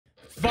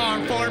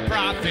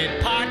Farm4Profit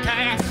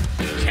Podcast.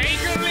 Take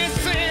a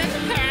listen,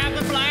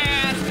 have a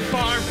blast.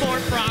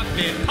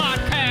 Farm4Profit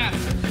Podcast.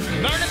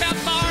 Learn about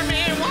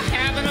farming while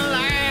having a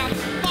laugh.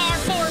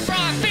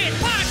 Farm4Profit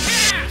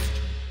Podcast.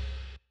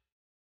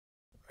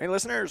 Hey,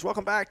 listeners,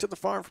 welcome back to the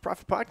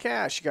Farm4Profit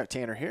Podcast. You got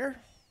Tanner here.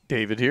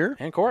 David here.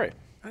 And Corey.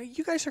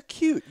 You guys are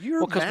cute.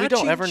 You're Because matching we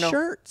don't ever know.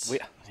 shirts.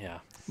 Yeah.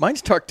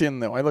 Mine's tucked in,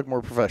 though. I look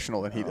more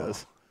professional than he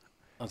does.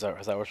 Is that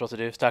what we're supposed to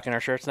do? Stuck in our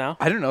shirts now?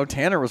 I don't know.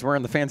 Tanner was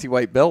wearing the fancy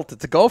white belt.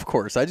 It's a golf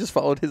course. I just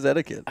followed his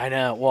etiquette. I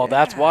know. Well,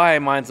 that's why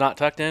mine's not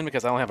tucked in,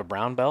 because I only have a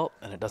brown belt,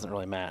 and it doesn't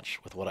really match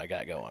with what I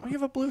got going. You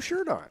have a blue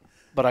shirt on.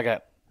 But I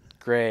got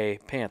gray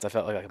pants. I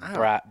felt like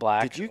a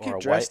black Did you or get a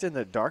dressed white. in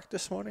the dark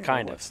this morning?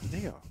 Kind or of. what's the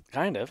deal?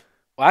 Kind of.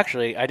 Well,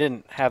 actually, I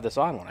didn't have this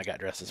on when I got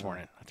dressed this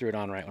morning. I threw it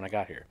on right when I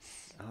got here.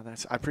 Oh,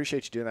 I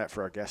appreciate you doing that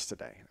for our guest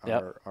today.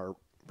 Yep. Our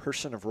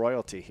person of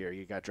royalty here.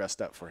 You got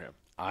dressed up for him.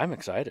 I'm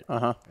excited.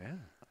 Uh-huh. Yeah.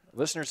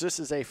 Listeners, this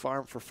is a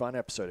Farm for Fun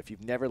episode. If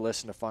you've never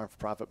listened to Farm for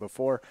Profit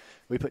before,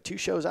 we put 2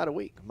 shows out a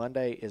week.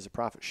 Monday is a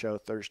profit show.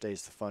 Thursday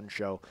is the fun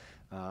show.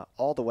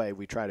 All the way,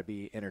 we try to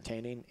be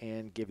entertaining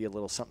and give you a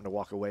little something to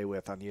walk away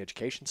with on the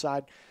education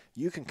side.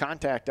 You can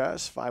contact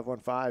us,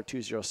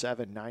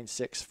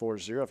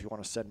 515-207-9640, if you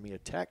want to send me a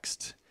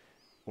text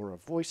or a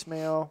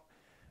voicemail.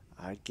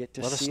 I get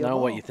to Let us see know them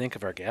what all. you think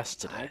of our guests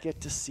today. I get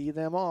to see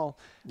them all.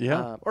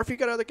 Yeah. Or if you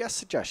got other guest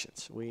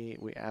suggestions, we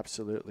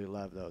absolutely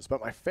love those.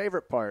 But my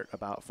favorite part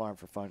about Farm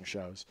for Fun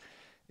shows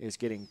is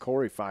getting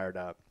Corey fired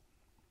up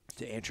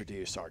to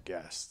introduce our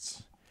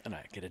guests. And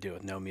I get to do it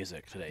with no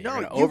music today. No, You're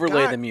going to you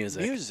overlay got the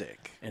music. We want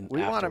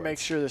to afterwards. make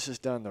sure this is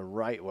done the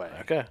right way.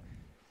 Okay.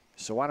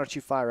 So why don't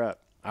you fire up?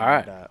 All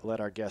right. And, let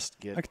our guest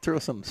get. I could throw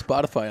some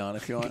Spotify on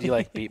if you want. Could you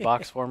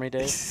beatbox for me,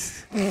 Dave?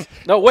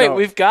 No, wait. No.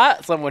 We've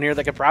got someone here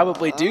that could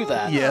probably do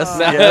that.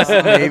 Yes,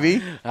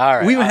 maybe. All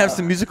right. We even have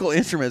some musical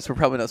instruments. We're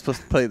probably not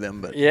supposed to play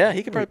them, but Yeah,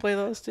 he could probably play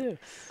those too.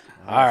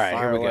 All right,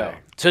 fire here we go. away.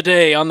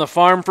 Today on the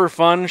Farm for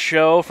Fun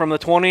show from the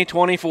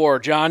 2024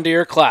 John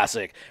Deere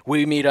Classic,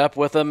 we meet up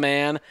with a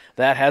man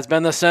that has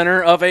been the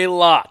center of a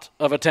lot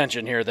of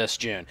attention here this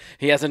June.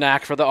 He has a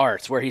knack for the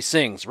arts where he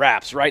sings,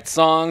 raps, writes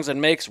songs,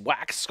 and makes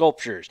wax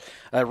sculptures.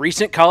 A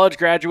recent college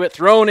graduate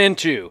thrown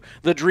into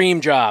the dream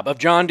job of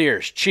John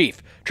Deere's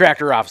chief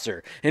tractor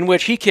officer, in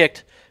which he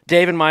kicked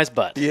Dave and Mai's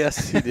butt.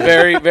 yes, he did.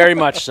 Very, very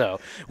much so.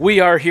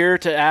 We are here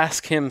to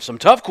ask him some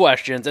tough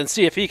questions and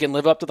see if he can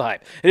live up to the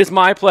hype. It is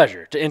my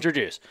pleasure to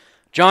introduce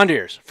John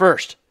Deere's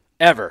first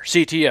ever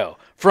CTO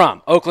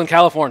from Oakland,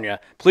 California.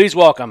 Please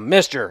welcome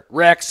Mr.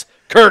 Rex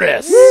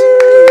Curtis.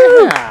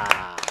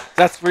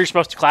 That's where you're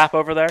supposed to clap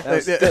over there.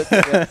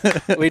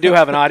 We do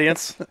have an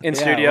audience in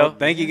studio. Well,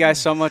 thank you guys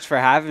so much for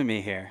having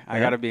me here. I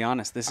got to be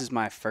honest. This is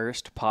my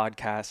first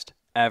podcast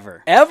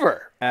ever.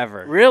 Ever.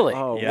 Really?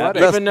 Oh, Yeah. what a-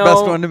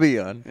 best one to be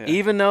on.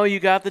 Even though you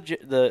got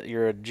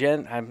you're a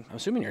Gen, I'm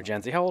assuming you're a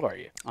Gen Z. How old are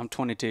you? I'm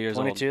 22 years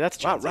 22. old. That's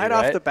Gen Wow, Z, right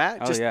off the bat,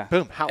 Oh, just yeah.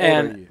 boom. How old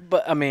are you?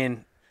 But I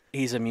mean,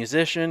 he's a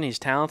musician. He's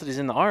talented. He's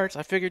in the arts.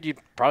 I figured you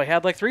probably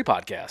had like 3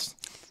 podcasts.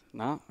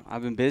 No,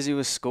 I've been busy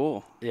with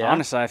school. Yeah?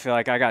 Honestly, I feel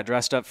like I got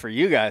dressed up for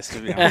you guys, to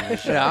be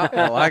honest. Yeah,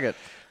 I like it.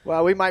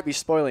 Well, we might be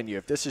spoiling you.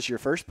 If this is your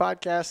first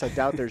podcast, I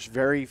doubt there's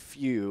very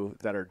few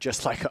that are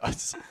just like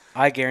us.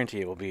 I guarantee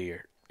it will be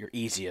your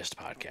easiest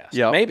podcast.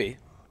 Yep. Maybe.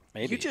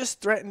 You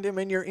just threatened him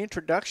in your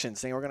introduction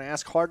saying we're going to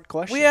ask hard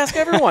questions. We ask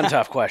everyone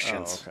tough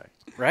questions. Oh, okay.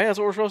 Right? That's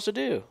what we're supposed to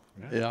do.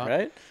 Yeah.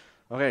 Right?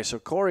 Okay, so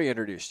Corey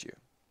introduced you.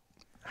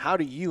 How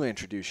do you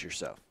introduce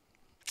yourself?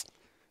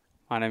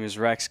 My name is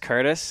Rex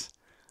Curtis.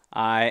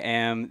 I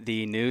am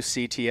the new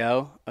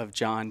CTO of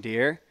John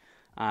Deere.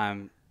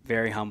 I'm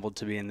very humbled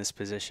to be in this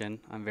position.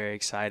 I'm very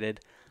excited.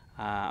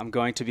 I'm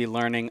going to be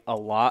learning a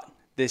lot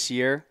this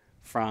year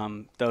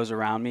from those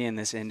around me in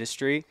this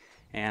industry,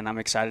 and I'm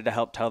excited to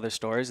help tell their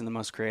stories in the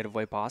most creative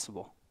way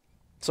possible.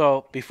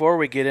 So before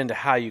we get into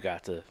how you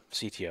got to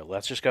CTO,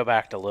 let's just go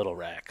back to Little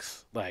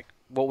Rex. Like,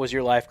 what was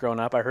your life growing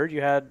up? I heard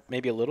you had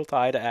maybe a little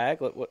tie to ag.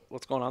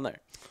 What's going on there?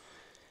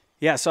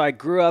 Yeah, so I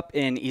grew up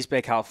in East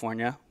Bay,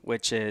 California,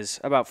 which is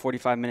about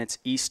 45 minutes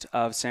east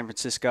of San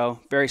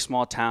Francisco. Very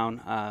small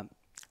town,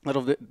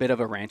 little bit of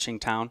a ranching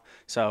town.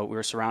 So we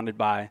were surrounded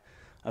by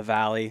a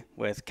valley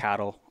with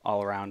cattle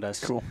all around us.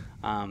 Cool.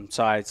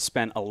 So I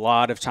spent a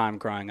lot of time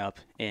growing up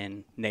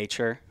in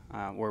nature.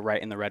 We're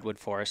right in the redwood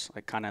forest,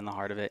 like kind of in the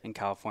heart of it in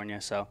California.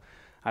 So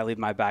I leave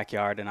my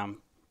backyard and I'm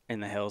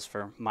in the hills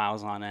for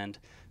miles on end.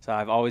 So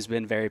I've always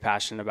been very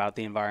passionate about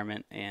the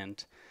environment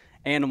and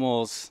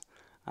animals.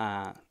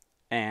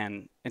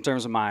 And in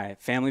terms of my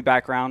family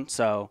background,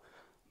 so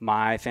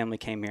my family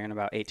came here in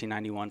about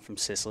 1891 from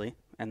Sicily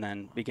and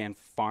then began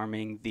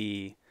farming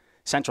the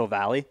Central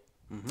Valley.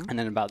 And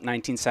then about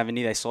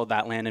 1970, they sold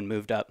that land and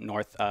moved up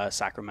north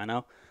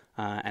Sacramento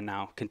and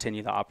now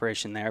continue the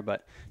operation there.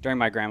 But during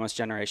my grandma's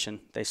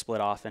generation, they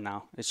split off, and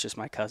now it's just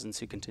my cousins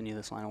who continue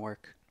this line of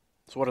work.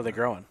 So what are they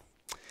growing?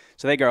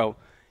 So they grow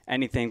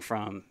anything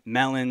from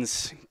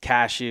melons,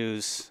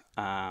 cashews,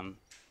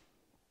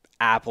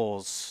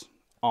 apples,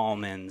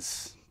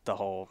 almonds, the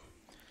whole.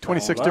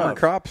 26 Love. different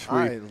crops.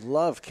 I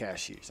love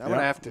cashews. I'm going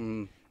to have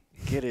to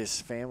get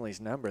his family's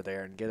number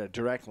there and get a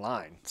direct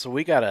line. So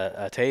we got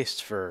a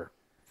taste for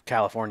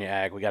California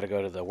ag. We got to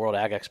go to the World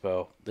Ag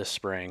Expo this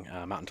spring,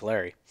 Mountain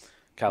Tulare,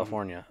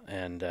 California,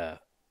 and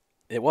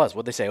it was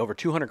what they say over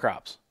 200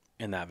 crops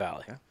in that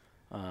valley. Yeah.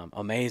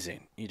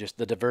 Amazing.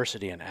 The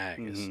diversity in ag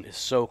is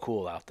so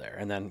cool out there.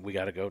 And then we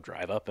got to go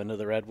drive up into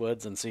the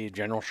redwoods and see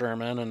General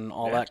Sherman and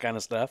all that kind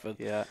of stuff.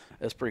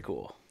 It's pretty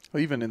cool.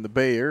 Well, even in the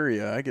Bay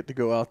Area, I get to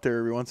go out there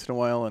every once in a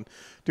while and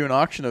do an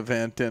auction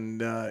event,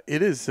 and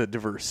it is a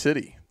diverse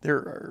city. There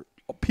are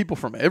people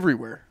from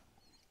everywhere.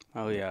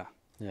 Oh, yeah.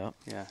 Yeah.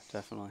 Yeah,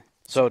 definitely.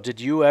 So did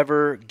you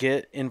ever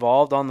get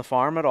involved on the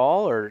farm at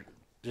all, or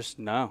just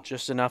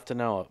enough to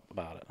know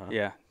about it? Huh?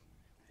 Yeah.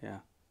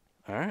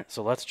 All right.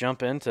 So let's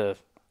jump into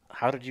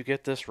how did you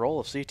get this role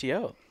of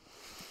CTO?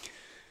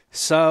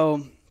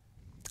 So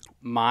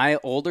my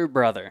older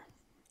brother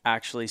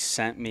actually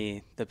sent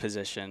me the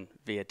position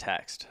via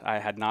text. I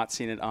had not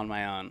seen it on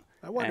my own.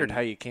 I wondered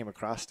how you came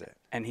across it.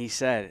 And he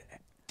said,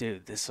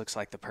 dude, this looks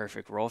like the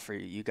perfect role for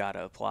you. You got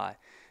to apply.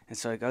 And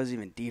so it goes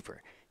even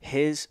deeper.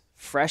 His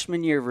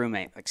freshman year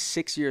roommate, like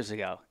 6 years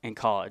ago in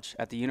college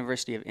at the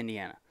University of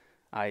Indiana,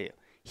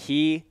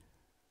 he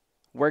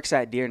works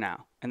at Deere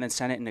now, and then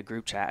sent it in a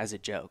group chat as a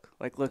joke.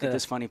 Like, look at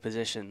this funny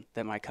position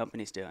that my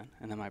company's doing.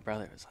 And then my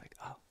brother was like,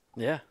 oh,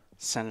 yeah,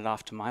 send it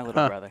off to my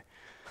little brother.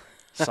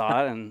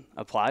 Saw it and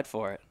applied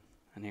for it.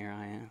 And here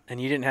I am.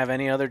 And you didn't have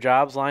any other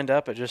jobs lined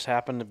up? It just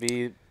happened to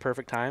be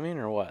perfect timing,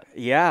 or what?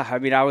 Yeah. I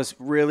mean, I was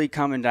really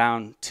coming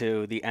down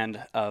to the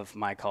end of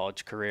my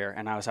college career,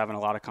 and I was having a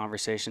lot of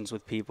conversations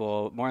with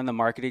people more in the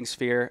marketing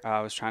sphere. I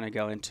was trying to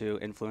go into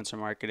influencer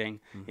marketing,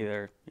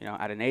 either,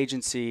 at an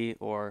agency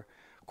or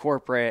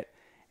corporate.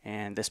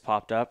 And this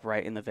popped up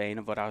right in the vein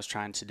of what I was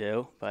trying to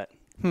do, but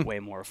way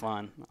more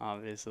fun,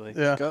 obviously.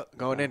 Yeah.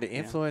 Going into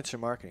influencer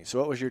marketing. So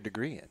what was your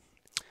degree in?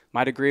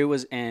 My degree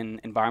was in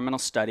environmental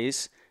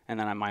studies, and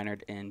then I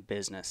minored in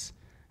business.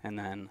 And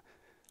then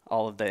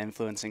all of the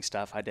influencing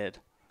stuff I did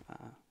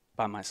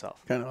by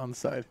myself. Kind of on the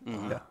side.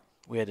 Mm-hmm. Yeah.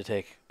 We had to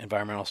take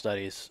environmental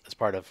studies as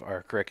part of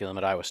our curriculum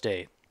at Iowa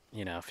State,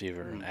 if you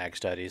were in ag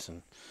studies,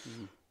 and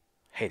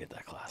hated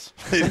that class.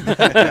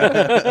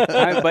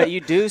 But you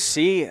do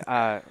see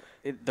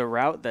the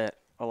route that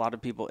a lot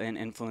of people in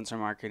influencer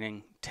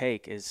marketing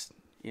take is,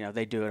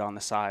 they do it on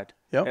the side.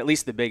 Yep. At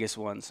least the biggest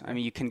ones. I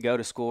mean, you can go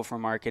to school for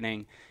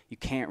marketing. You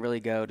can't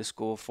really go to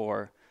school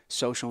for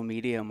social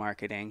media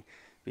marketing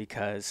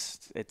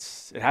because it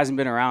hasn't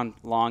been around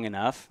long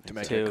enough to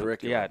make a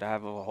curriculum. Yeah, to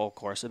have a whole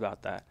course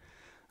about that.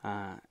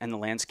 And the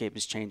landscape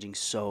is changing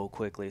so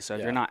quickly. So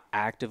if you're not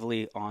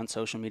actively on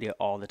social media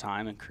all the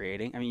time and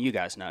creating, I mean, you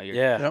guys know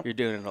you're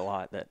doing it a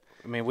lot.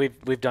 I mean,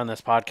 we've done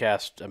this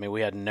podcast. I mean,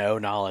 we had no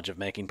knowledge of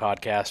making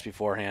podcasts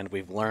beforehand.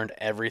 We've learned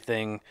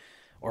everything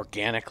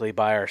organically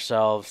by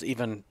ourselves,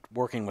 even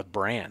working with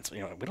brands. We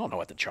don't know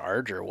what to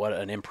charge or what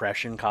an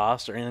impression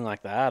costs or anything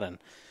like that. And,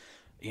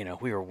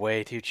 we were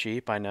way too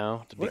cheap, I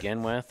know, to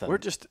begin with. We're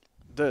just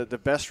the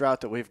best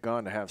route that we've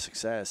gone to have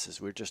success is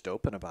we're just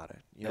open about it.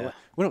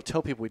 We don't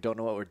tell people we don't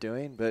know what we're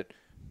doing, but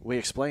we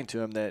explain to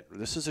them that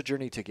this is a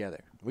journey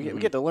together. We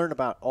get to learn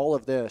about all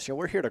of this.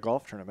 We're here at a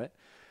golf tournament.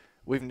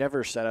 We've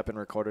never set up and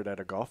recorded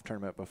at a golf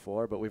tournament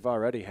before, but we've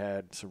already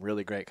had some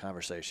really great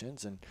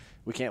conversations, and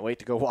we can't wait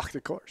to go walk the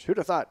course. Who'd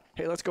have thought,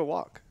 hey, let's go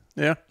walk?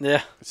 Yeah.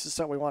 This is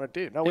something we want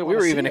to do. No, we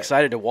were even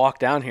excited to walk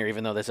down here,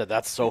 even though they said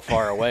that's so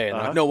far away. And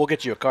they're like, no, we'll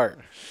get you a cart.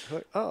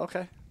 Oh,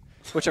 okay.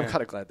 Which I'm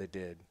kind of glad they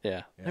did.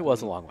 Yeah, it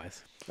was a long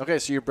ways. Okay,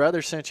 so your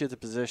brother sent you the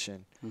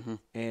position,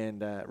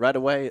 and right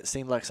away it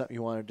seemed like something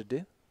you wanted to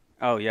do?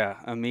 Oh, yeah,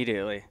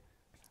 immediately.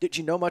 Did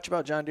you know much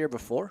about John Deere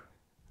before?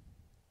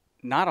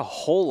 Not a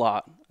whole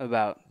lot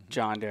about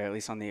John Deere, at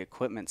least on the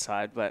equipment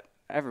side, but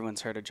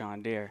everyone's heard of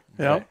John Deere.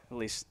 Yeah. At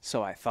least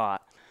so I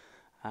thought.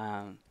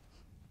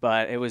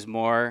 But it was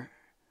more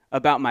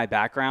about my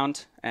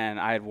background, and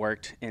I had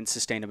worked in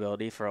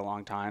sustainability for a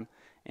long time,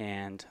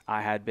 and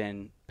I had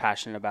been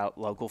passionate about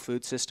local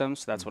food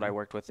systems. That's what I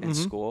worked with in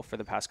school for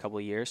the past couple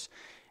of years.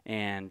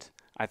 And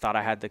I thought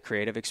I had the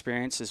creative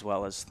experience as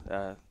well as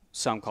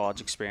some college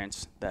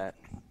experience that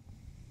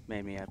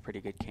made me a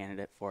pretty good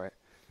candidate for it.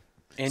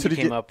 And So you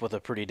did came you- up with a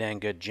pretty dang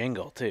good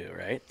jingle too,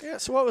 right? Yeah,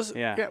 so what was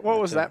Yeah, what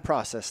was that's that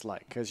process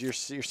like? Because you're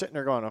sitting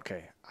there going,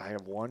 okay, I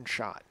have one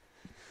shot.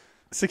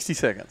 60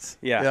 seconds.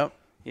 Yeah. Yep.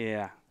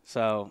 Yeah.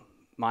 So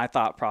my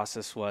thought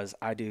process was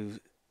I do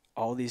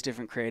all these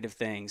different creative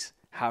things.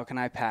 How can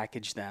I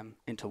package them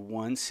into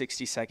one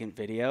 60-second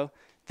video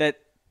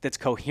that's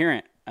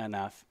coherent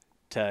enough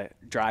to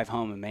drive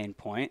home a main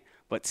point,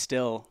 but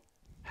still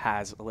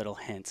has a little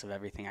hints of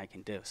everything I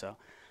can do? So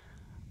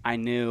I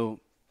knew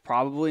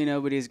probably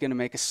nobody's going to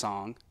make a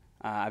song.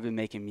 I've been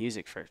making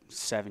music for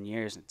 7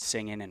 years and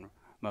singing and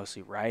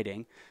mostly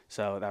writing.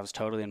 So that was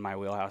totally in my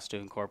wheelhouse to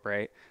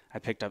incorporate. I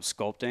picked up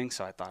sculpting,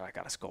 so I thought I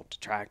got to sculpt a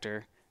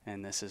tractor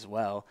in this as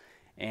well.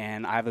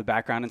 And I have a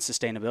background in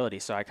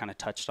sustainability, so I kind of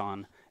touched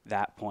on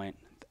that point.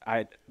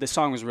 This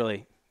song was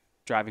really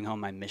driving home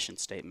my mission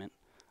statement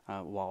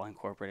while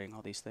incorporating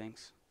all these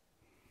things.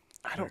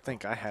 I don't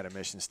think I had a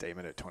mission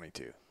statement at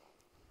 22.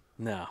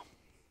 No.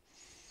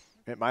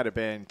 It might have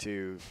been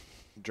to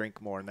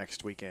drink more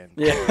next weekend.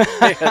 Yeah.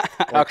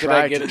 How could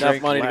I get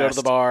enough money to go to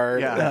the bar?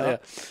 Yeah.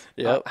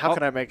 Yep. How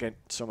can I make it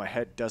so my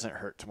head doesn't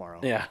hurt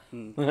tomorrow? Yeah.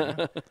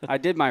 I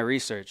did my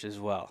research as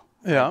well.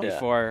 Yeah.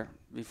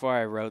 Before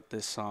I wrote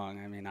this song,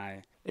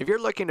 If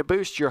you're looking to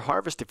boost your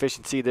harvest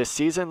efficiency this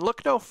season,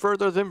 look no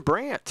further than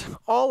Brandt.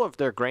 All of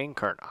their grain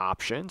cart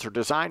options are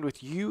designed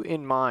with you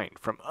in mind,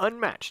 from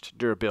unmatched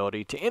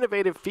durability to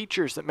innovative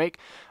features that make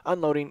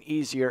unloading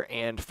easier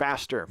and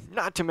faster.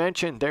 Not to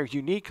mention their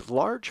unique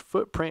large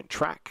footprint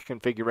track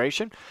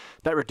configuration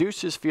that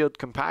reduces field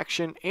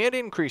compaction and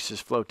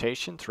increases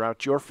flotation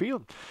throughout your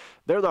field.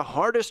 They're the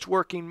hardest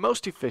working,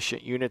 most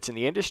efficient units in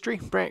the industry.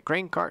 Brandt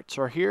grain carts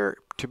are here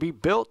to be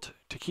built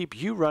to keep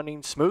you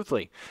running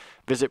smoothly.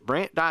 Visit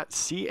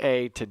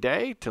Brandt.ca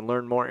today to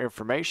learn more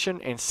information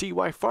and see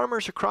why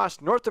farmers across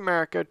North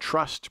America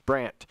trust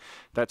Brandt.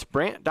 That's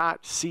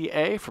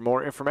Brandt.ca for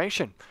more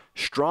information.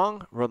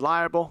 Strong,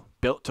 reliable,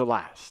 built to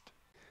last.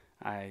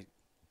 I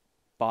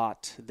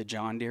bought The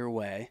John Deere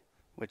Way,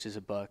 which is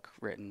a book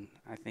written,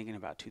 I think, in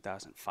about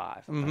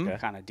 2005,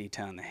 kind of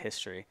detailing the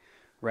history.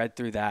 Read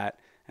through that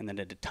and then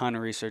did a ton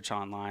of research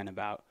online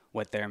about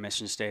what their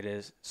mission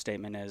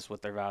statement is,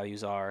 what their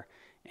values are,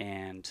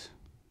 and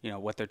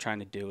what they're trying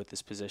to do with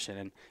this position.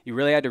 And you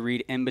really had to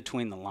read in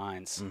between the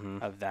lines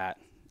of that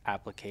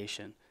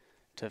application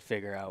to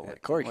figure out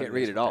what Corey what can't it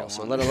read is it what they all,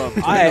 so want. let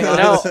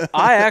alone.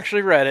 I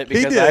actually read it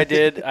because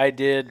did. I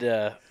did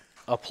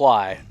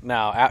apply.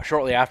 Now,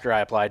 shortly after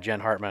I applied, Jen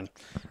Hartman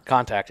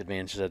contacted me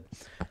and she said,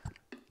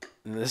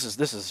 "This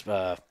is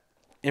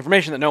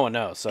information that no one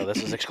knows, so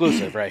this is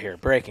exclusive right here,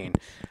 breaking.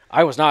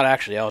 I was not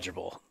actually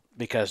eligible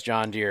because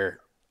John Deere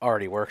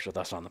already works with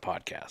us on the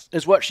podcast,"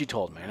 is what she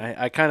told me. And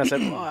I kind of said,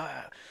 well,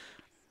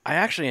 I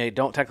actually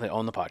don't technically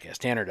own the podcast.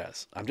 Tanner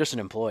does. I'm just an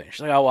employee. She's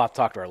like, oh, we'll have to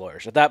talk to our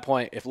lawyers. At that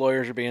point, if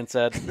lawyers are being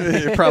said,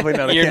 You're probably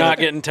not. you're not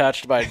getting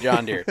touched by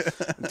John Deere.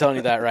 I'm telling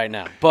you that right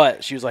now.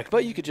 But she was like,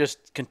 but you could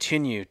just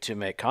continue to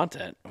make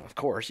content. Of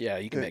course, yeah,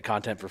 you can make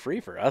content for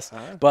free for us.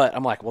 But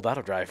I'm like, well,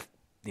 that'll drive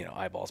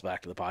eyeballs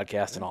back to the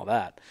podcast and all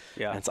that.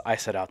 Yeah. And so I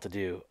set out to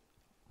do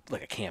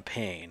like a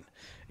campaign.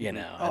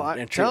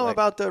 Tell them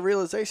about the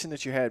realization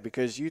that you had,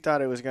 because you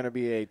thought it was going to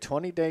be a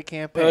 20-day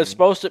campaign. It was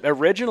supposed to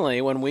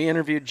originally, when we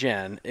interviewed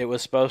Jen, it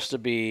was supposed to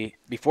be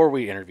before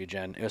we interviewed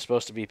Jen. It was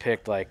supposed to be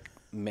picked like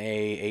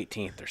May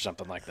 18th or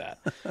something like that.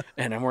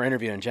 And then we're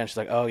interviewing Jen. She's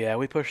like, "Oh yeah,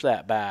 we pushed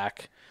that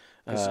back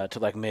to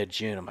like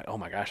mid-June." I'm like, "Oh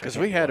my gosh!" Because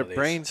we had a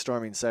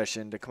brainstorming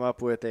session to come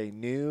up with a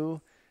new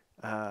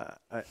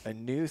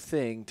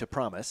thing to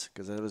promise,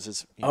 because it was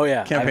this.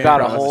 I've campaign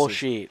got a promises. whole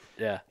sheet.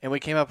 Yeah. And we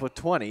came up with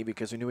 20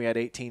 because we knew we had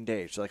 18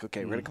 days. So like,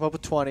 okay, we're going to come up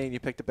with 20, and you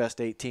pick the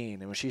best 18.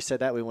 And when she said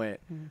that, we went,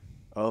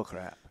 oh,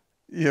 crap.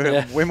 You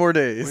have way more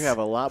days. We have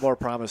a lot more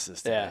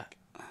promises to Yeah. make.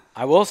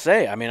 I will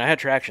say, I had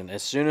traction.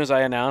 As soon as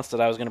I announced that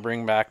I was going to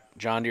bring back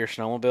John Deere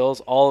snowmobiles,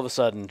 all of a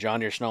sudden John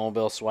Deere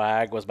snowmobile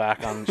swag was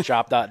back on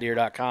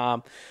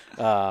shop.deere.com.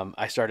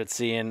 I started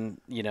seeing,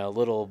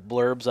 little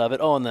blurbs of it.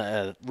 Oh, and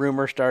the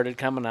rumor started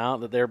coming out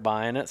that they're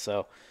buying it.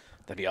 So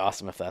that'd be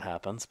awesome if that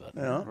happens. But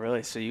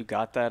Really? So you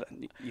got that?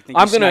 You think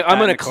I'm you gonna snuck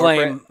that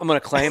in the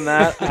claim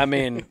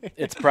that.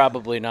 It's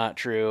probably not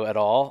true at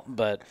all,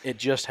 but it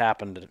just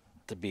happened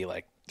to be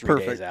like 3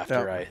 days Perfect.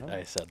 after Yeah.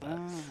 I said that.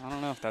 I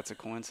don't know if that's a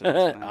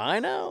coincidence. man. I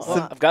know.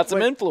 I've got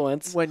some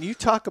influence. When you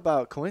talk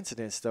about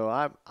coincidence, though,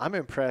 I'm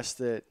impressed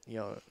that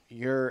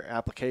your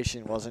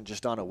application wasn't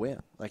just on a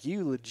whim. Like,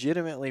 you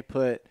legitimately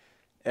put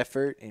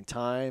effort and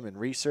time and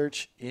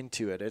research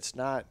into it. It's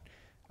not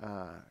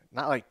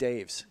like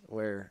Dave's,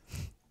 where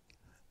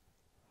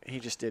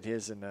he just did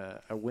his in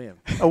a whim.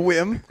 A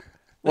whim.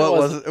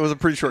 Well, it was a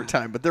pretty short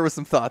time, but there was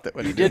some thought that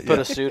went into it. Did put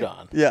a suit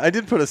on, Yeah, I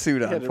did put a suit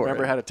He on had to for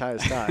remember it. how to tie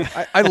his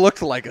tie. I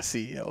looked like a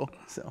CEO,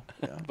 so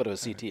yeah. but it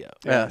was CTO.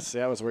 Yeah. See,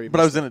 that was where you. But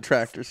I was in a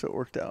tractor, so it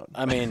worked out.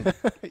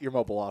 your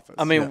mobile office.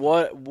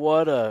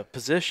 What a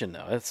position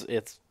though.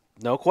 It's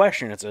no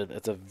question. It's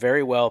a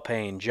very well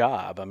paying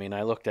job.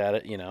 I looked at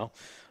it.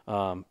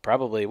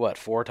 Probably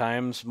 4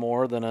 times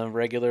more than a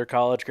regular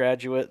college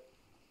graduate.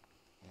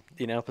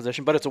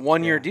 Position, but it's a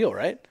 1-year deal,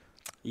 right?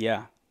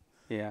 Yeah.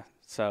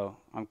 So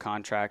I'm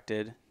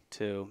contracted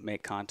to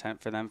make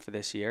content for them for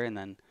this year, and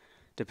then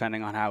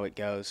depending on how it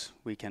goes,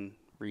 we can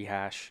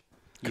rehash.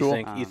 Cool.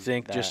 You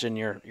think that. just in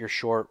your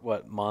short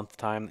month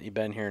time that you've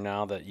been here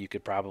now that you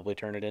could probably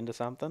turn it into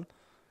something?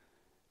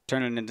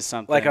 Turn it into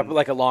something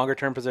Like a longer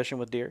term position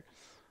with Deere?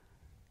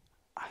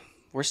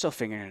 We're still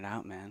figuring it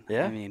out, man.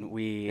 Yeah?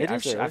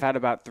 I've had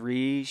about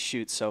 3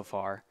 shoots so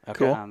far. Okay.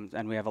 Cool.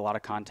 And we have a lot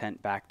of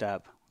content backed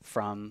up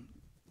from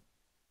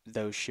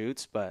those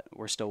shoots, but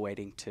we're still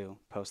waiting to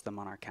post them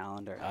on our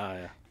calendar. Oh,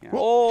 yeah. Yeah.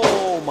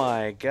 Oh,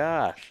 my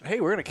gosh. hey,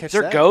 we're gonna catch Is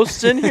there that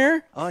ghosts in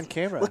here? on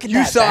camera. Look at You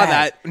that saw bag.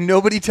 that.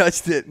 Nobody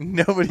touched it.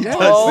 Nobody touched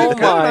Oh, it.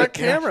 Got it my on gosh.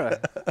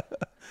 camera.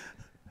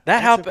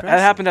 That impressive.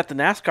 happened at the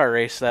NASCAR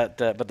race, but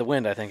the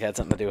wind, I think, had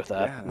something to do with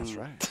that. Yeah, that's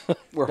right.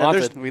 We're Now,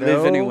 there's haunted. We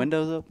leave any No-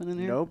 windows open in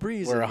here? No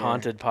breeze. We're in a here.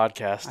 haunted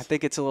podcast. I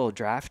think it's a little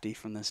drafty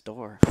from this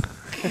door.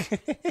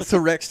 So,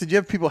 Rex, did you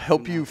have people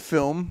help you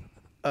film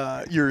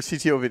your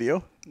CTO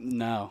video?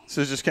 No.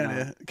 So it's just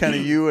kind of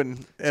you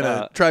and So,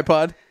 a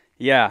tripod.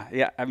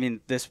 Yeah. I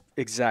mean, this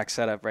exact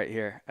setup right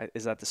here.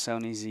 Is that the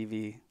Sony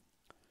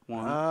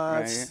ZV-1?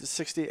 Right here? It's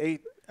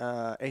 68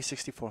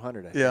 A6400.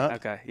 I think. Yeah.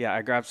 Okay. Yeah,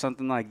 I grabbed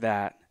something like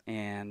that,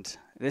 and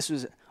this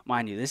was,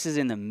 mind you, this is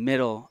in the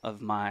middle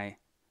of my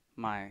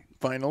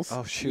Finals.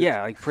 Oh shoot.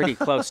 yeah, like pretty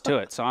close to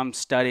it. So I'm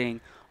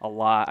studying a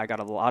lot. I got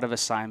a lot of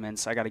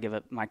assignments. I got to give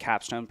up my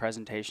capstone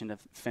presentation to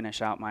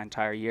finish out my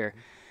entire year,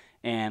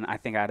 and I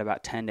think I had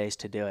about 10 days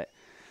to do it.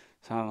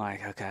 So I'm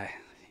like, okay,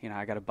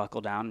 I got to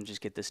buckle down and just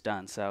get this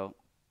done. So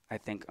I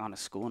think on a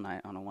school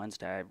night on a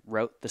Wednesday, I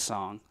wrote the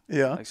song.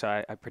 Yeah. So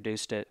I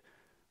produced it,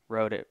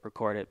 wrote it,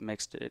 recorded it,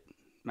 mixed it,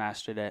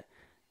 mastered it,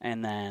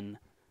 and then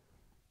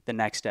the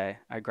next day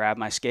I grabbed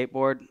my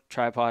skateboard,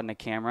 tripod, and a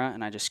camera,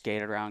 and I just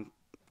skated around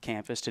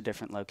campus to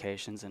different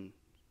locations and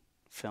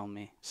filmed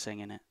me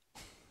singing it.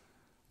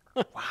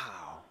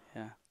 Wow.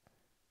 Yeah.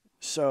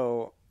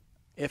 So,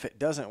 if it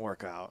doesn't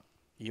work out,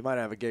 you might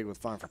have a gig with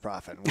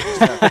Farm4Profit. And we'll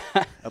just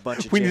have a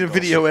bunch of We need a jingles.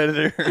 video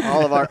editor.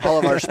 all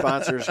of our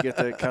sponsors get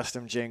the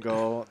custom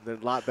jingle. They're a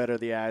lot better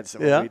the ads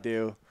than what we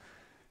do.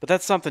 But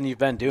that's something you've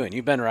been doing.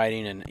 You've been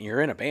writing, and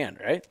you're in a band,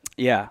 right?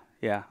 Yeah,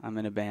 I'm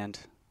in a band.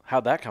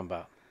 How'd that come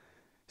about?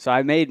 So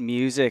I made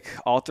music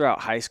all throughout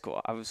high school.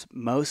 I was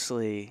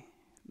mostly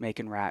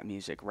making rap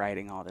music,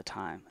 writing all the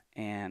time.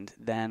 And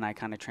then I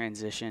kind of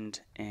transitioned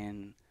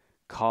in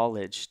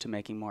college to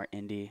making more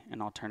indie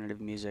and alternative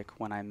music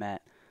when I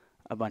met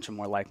a bunch of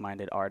more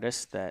like-minded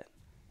artists that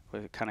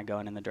were kind of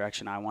going in the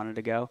direction I wanted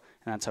to go.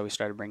 And that's how we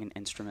started bringing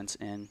instruments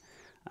in.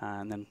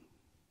 And then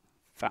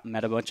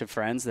met a bunch of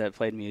friends that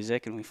played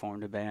music, and we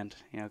formed a band,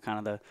 kind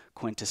of the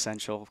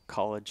quintessential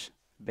college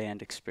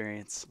band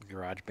experience.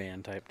 Garage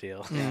band type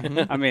deal.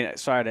 I mean,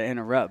 sorry to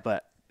interrupt,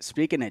 but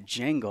speaking of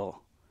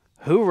jingle,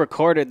 who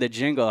recorded the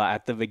jingle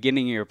at the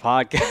beginning of your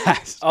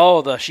podcast?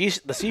 Oh, the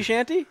sea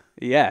shanty?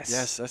 Yes.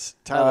 Yes, that's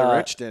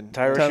Tyler Richton.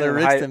 Tyler Tyler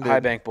Richton, Richton did. High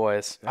Bank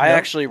Boys. I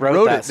actually wrote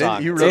Wrote that it,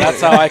 song. you So wrote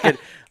that's it.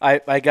 how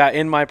I got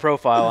in my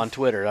profile on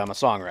Twitter. I'm a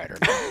songwriter.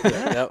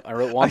 Yep, I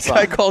wrote one song.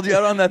 I called you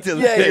out on that the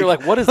other Yeah, day. you're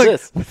like, what is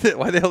this?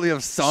 Why the hell do you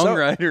have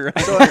songwriter?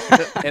 So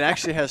it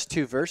actually has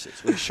 2 verses.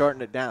 We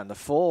shortened it down. The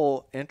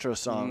full intro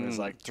song is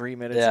like 3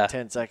 minutes Yeah. and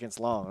 10 seconds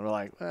long. And we're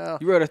like, well,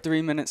 You wrote a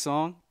 3-minute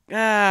song?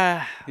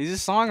 Ah, He's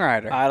a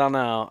songwriter. I don't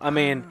know. I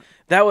mean,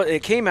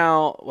 it came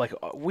out like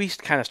we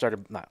kind of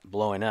started not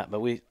blowing up, but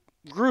we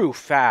grew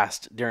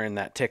fast during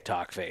that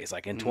TikTok phase,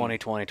 like in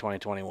 2020,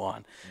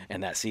 2021,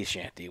 and that sea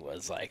shanty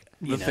was like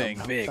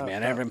thing. big,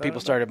 man. People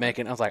started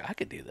making. I was like, I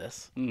could do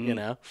this,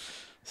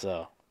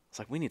 So it's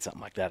like we need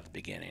something like that at the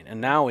beginning,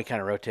 and now we kind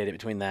of rotate it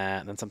between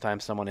that, and then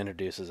sometimes someone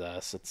introduces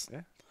us. It's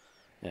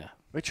yeah.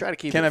 we try to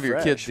keep Can't it have your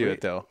fresh. kids do it,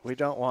 though. We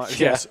don't want.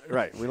 Yeah. Yes,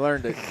 right. We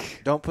learned it.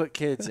 Don't put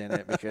kids in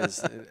it because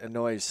it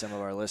annoys some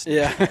of our listeners.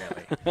 Yeah.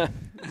 apparently.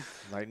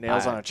 Like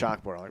nails on a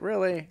chalkboard. I'm like,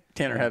 really?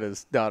 Tanner had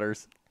his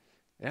daughters.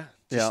 Yeah.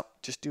 Yeah.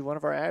 Just do one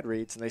of our ad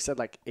reads, and they said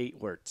like 8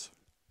 words.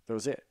 That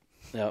was it.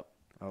 Yep.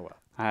 Oh well.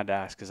 I had to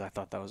ask because I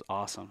thought that was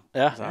awesome.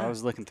 Yeah. 'Cause I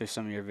was looking through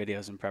some of your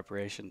videos in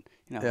preparation.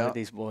 What Yeah. are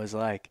these boys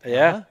like?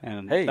 Yeah.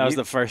 And Hey, that was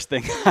the first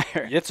thing I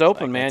heard. It's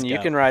open, Like, man. let's You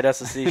go. can write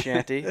us a sea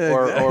shanty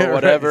or Right,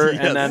 whatever,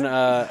 yes. and then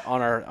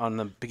on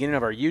the beginning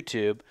of our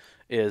YouTube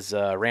is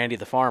Randy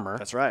the farmer.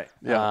 That's right.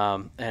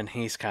 Yeah. And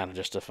he's kind of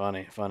just a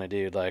funny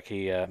dude. Like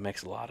he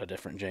makes a lot of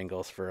different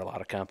jingles for a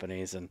lot of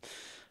companies, and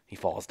he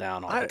falls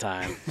down all the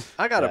time.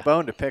 I got Yeah. a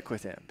bone to pick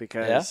with him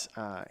because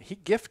he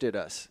gifted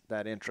us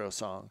that intro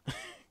song.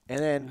 And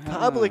then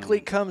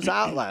publicly comes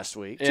out last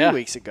week, 2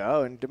 weeks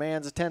ago, and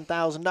demands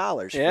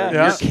 $10,000. Yeah. for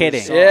Yeah. this You're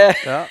kidding. song. Yeah.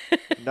 Yeah.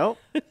 Nope.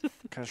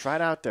 Comes right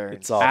out there.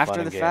 It's all After fun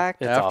and the games.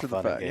 fact? It's After all the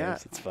fun fact. and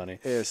games. Yeah. It's funny.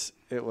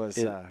 It was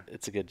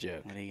It's a good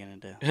joke. What are you going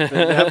to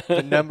do?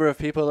 the number of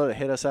people that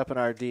hit us up in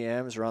our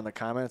DMs or on the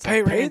comments.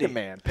 Pay like, Randy. the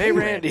man. Pay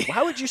Randy.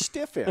 Why would you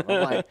stiff him?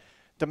 I'm like,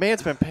 the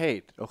man's been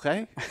paid,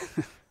 okay?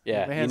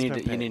 Yeah, man's been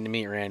you paid. need to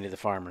meet Randy the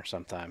farmer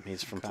sometime.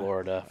 He's from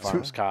Florida,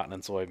 farms cotton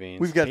and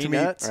soybeans. We've got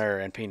Peanuts.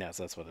 and peanuts.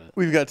 That's what it is.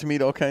 We've got to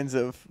meet all kinds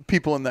of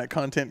people in that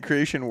content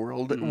creation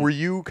world. Were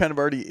you kind of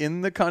already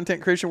in the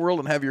content creation world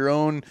and have your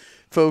own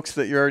folks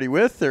that you're already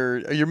with, or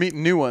you're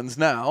meeting new ones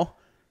now?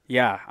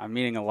 Yeah, I'm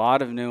meeting a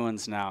lot of new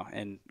ones now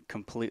in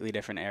completely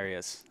different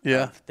areas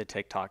of the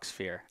TikTok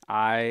sphere.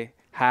 I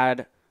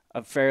had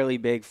a fairly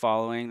big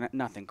following,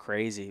 nothing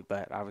crazy,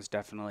 but I was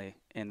definitely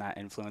in that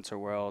influencer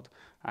world.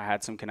 I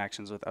had some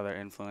connections with other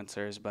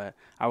influencers, but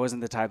I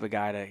wasn't the type of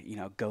guy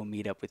to, go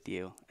meet up with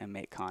you and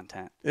make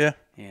content. Yeah.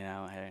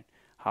 And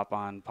hop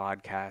on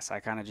podcasts. I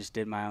kind of just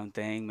did my own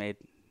thing, made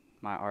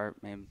my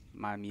art, made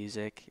my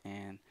music,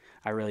 and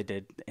I really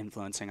did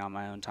influencing on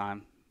my own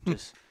time,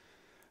 just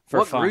for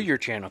What fun. grew your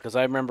channel? Because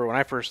I remember when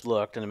I first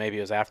looked, and maybe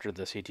it was after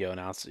the CTO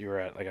announced that you were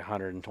at like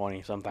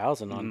 120-some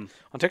thousand on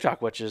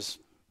TikTok, which is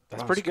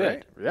that's pretty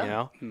good. great.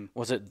 Yeah.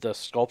 Was it the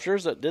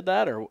sculptures that did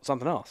that, or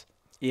something else?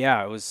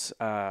 Yeah, it was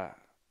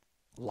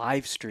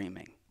live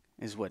streaming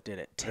is what did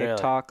it. Really?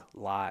 TikTok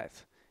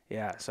live.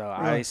 Yeah, so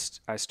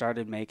I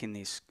started making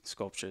these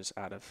sculptures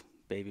out of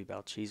Baby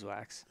Bell cheese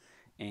wax,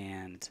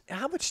 And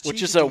How much? Which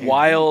cheese is do a you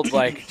wild,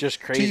 like, just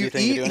Do crazy you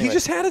thing to eat? do He anyway.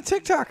 just had a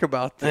TikTok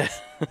about this.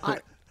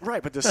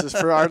 Right, but this is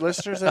for our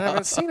listeners that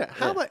haven't seen it.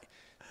 How much?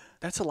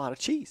 That's a lot of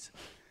cheese.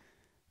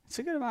 it's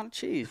a good amount of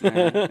cheese,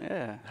 man.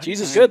 Yeah. Cheese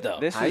is good, though.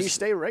 This How do you was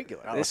stay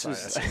regular? Oh, this sorry,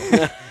 was-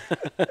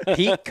 that's-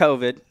 peak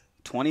COVID,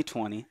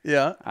 2020.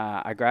 Yeah.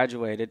 I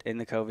graduated in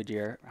the COVID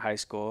year, high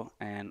school,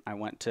 and I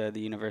went to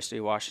the University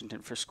of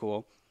Washington for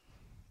school.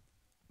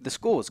 The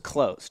school was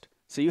closed,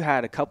 so you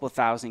had a couple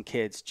thousand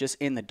kids just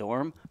in the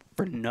dorm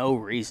for no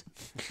reason.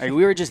 Like,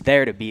 we were just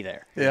there to be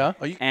there. Yeah.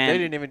 Oh, they And-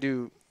 didn't even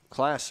do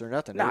class or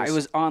nothing. No, it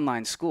was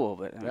online school,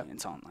 but I mean, Yep.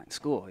 it's online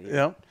school.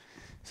 Yeah.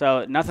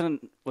 So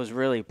nothing was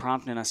really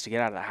prompting us to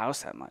get out of the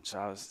house that much. So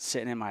I was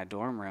sitting in my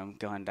dorm room,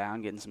 going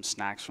down, getting some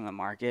snacks from the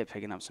market,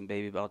 picking up some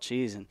Baby Bell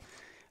cheese, and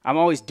I'm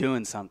always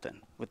doing something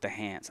with the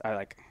hands.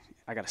 I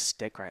got a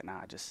stick right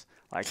now, just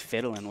like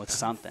fiddling with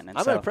something. And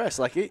I'm so impressed.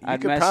 Like you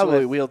I'd could mess probably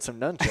with- wield some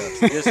nunchucks.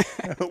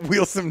 Just,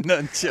 Wheel some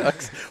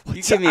nunchucks.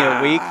 you give me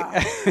a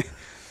week.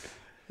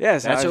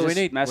 Yes, that's what we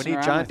need. We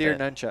need John Deere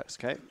none.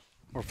 nunchucks. Okay.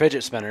 Or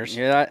fidget spinners.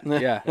 Yeah,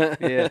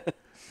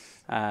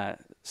 yeah.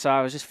 So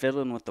I was just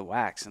fiddling with the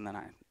wax, and then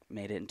I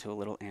made it into a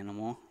little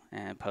animal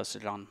and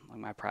posted it on like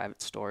my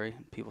private story.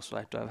 People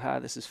swiped up, "Hi,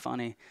 this is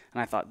funny."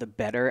 And I thought the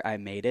better I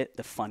made it,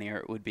 the funnier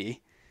it would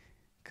be,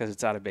 because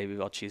it's out of Baby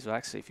Bell cheese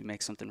wax. So if you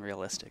make something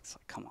realistic, it's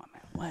like, come on,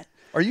 man, what?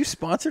 Are you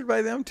sponsored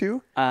by them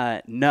too?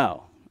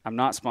 No, I'm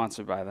not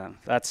sponsored by them.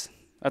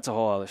 That's a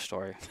whole other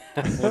story.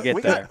 We'll get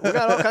we there.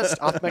 got all kinds.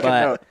 I'll make a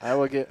But- note. I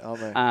will get. I'll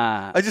make.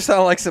 I just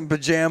saw like some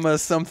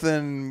pajamas,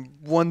 something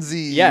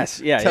onesie.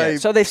 Yes, yeah. type.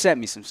 So they've sent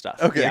me some stuff.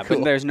 Okay, yeah, cool.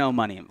 But there's no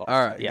money involved.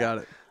 All right, yeah. got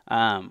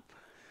it.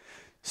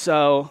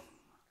 So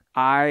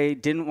I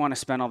didn't want to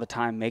spend all the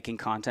time making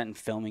content and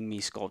filming me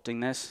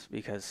sculpting this,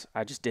 because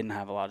I just didn't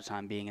have a lot of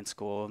time being in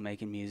school,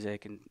 making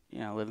music, and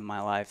living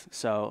my life.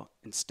 So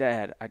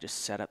instead, I just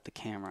set up the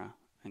camera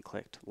and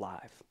clicked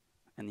live,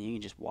 and then you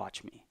can just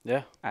watch me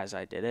Yeah. as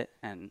I did it,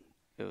 and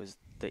it was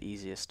the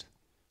easiest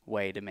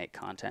way to make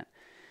content.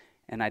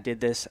 And I did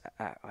this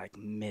at like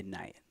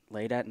midnight,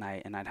 late at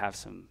night, and I'd have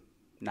some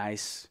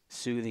nice,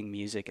 soothing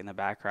music in the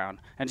background,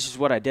 and it's just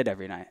what I did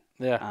every night.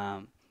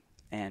 Yeah.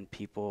 And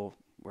people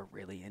were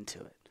really into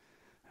it.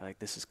 They're like,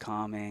 this is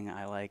calming.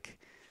 I like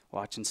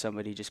watching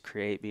somebody just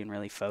create, being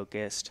really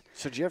focused.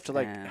 So do you have to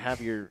like and-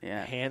 have your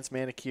yeah. hands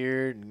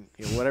manicured and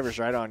whatever's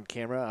right on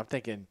camera? I'm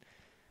thinking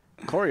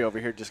Corey over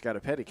here just got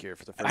a pedicure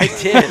for the first I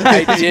time. did.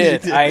 I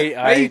did. I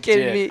Are you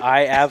kidding did. me?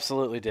 I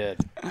absolutely did.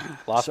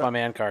 Lost So- my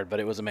man card,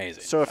 but it was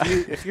amazing. So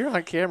if you're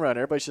on camera and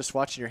everybody's just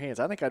watching your hands,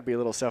 I think I'd be a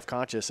little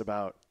self-conscious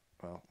about.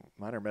 Well,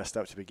 mine are messed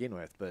up to begin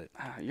with, but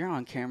You're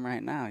on camera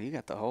right now. You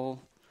got the whole.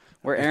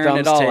 We're Your airing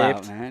it thumbs all taped.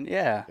 out, man.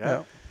 Yeah.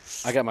 yeah.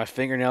 I got my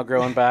fingernail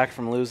growing back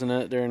from losing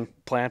it during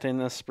planting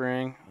this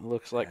spring. It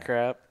looks like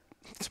crap.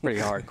 It's pretty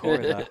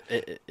hardcore, though.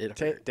 It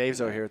hurt.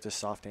 Dave's over here with his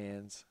soft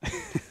hands.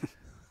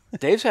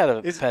 Dave's had a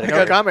It's- pedicure.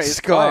 No comment. It's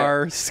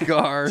Scar, quiet.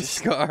 scar, Just-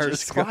 scar,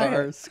 just scar,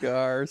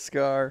 quiet.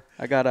 scar.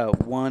 I got a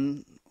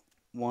one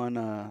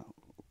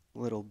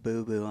little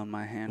boo-boo on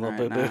my hand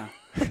Little right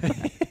boo-boo.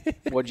 now.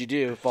 What'd you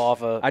do? Fall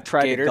off a I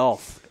tried gator? to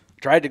golf.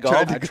 Tried to golf?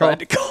 Tried to I tried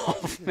to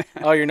golf.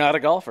 Oh, you're not a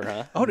golfer,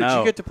 huh? Oh, did No.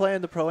 you get to play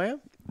in the pro-am?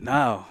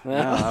 No.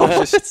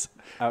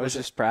 I was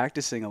just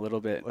practicing a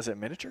little bit. Was it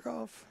miniature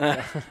golf?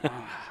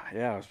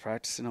 Yeah, I was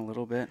practicing a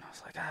little bit. I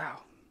was like, "Ow,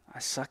 I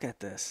suck at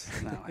this."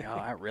 And I'm like, "Oh,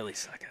 I really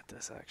suck at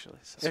this, actually."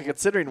 So, Yeah,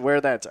 considering where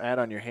that's at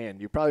on your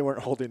hand, you probably weren't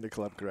holding the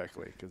club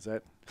correctly because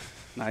that.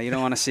 no, you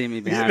don't want to see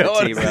me behind don't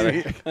the tee,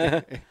 wanna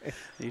brother.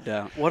 You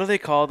don't. What do they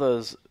call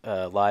those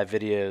live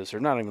videos, or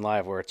not even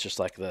live, where it's just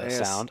like the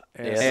sound?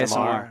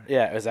 ASMR.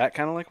 Yeah, is that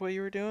kind of like what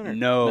you were doing? Or?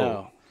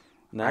 No.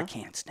 No? I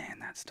can't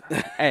stand that stuff.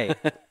 Hey,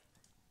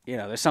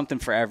 there's something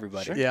for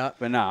everybody. Sure. Yeah.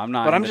 But no, I'm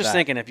not. But I'm into just that.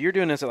 thinking, if you're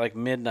doing this at like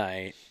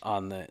midnight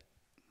on the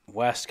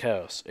West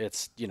Coast,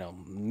 it's,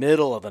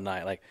 middle of the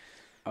night. Like,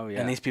 Oh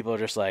yeah. and these people are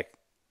just like,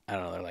 I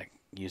don't know, they're like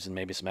using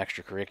maybe some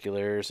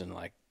extracurriculars and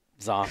like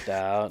zonked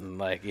out and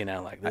like,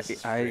 like this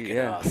is freaking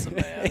yeah. awesome,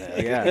 man.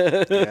 yeah.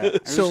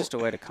 It was So, just a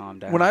way to calm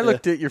down. When I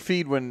looked at your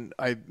feed when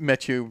I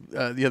met you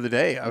the other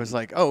day, I was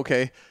like, oh,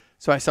 okay.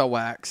 So I saw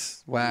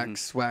wax.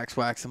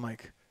 I'm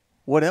like,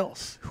 what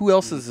else? Who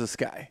else is this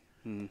guy?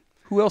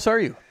 Who else are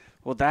you?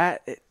 Well,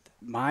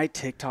 my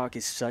TikTok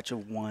is such a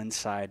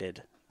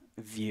one-sided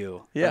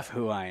view Yeah. of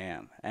who I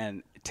am.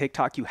 And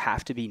TikTok, you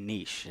have to be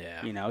niche,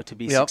 Yeah. to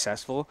be Yep.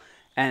 successful.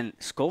 And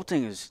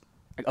sculpting is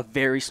a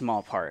very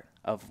small part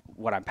of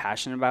what I'm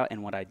passionate about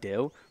and what I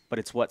do, but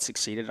it's what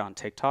succeeded on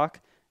TikTok.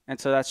 And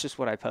so that's just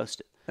what I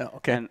posted. Oh,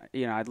 okay. And,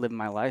 I'd live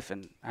my life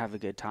and have a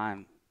good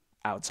time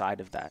outside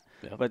of that.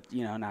 Yep. But,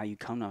 now you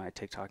come to my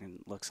TikTok and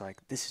it looks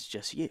like this is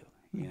just you,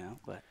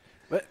 but.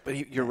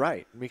 But you're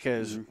right,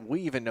 because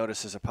we even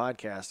notice as a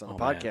podcast on the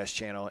man. podcast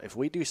channel, if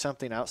we do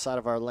something outside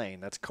of our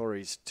lane, that's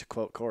Corey's, to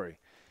quote Corey,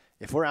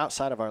 if we're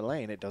outside of our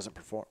lane, it doesn't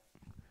perform.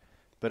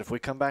 But if we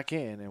come back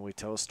in and we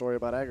tell a story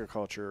about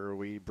agriculture, or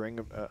we bring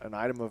an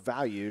item of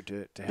value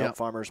to help Yep.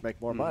 farmers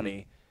make more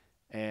money,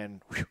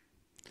 and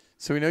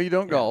So we know you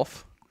don't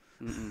golf.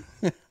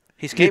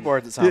 He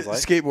skateboards, it sounds like.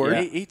 Skateboard.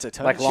 Yeah. He eats a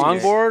ton Like of cheese.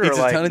 longboard or Eats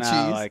a like ton of No,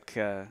 cheese. like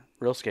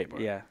real skateboard?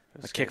 yeah,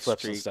 Like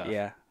kickflips and stuff.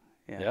 Yeah.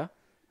 Yeah?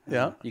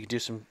 Yeah. You can do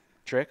some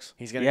tricks?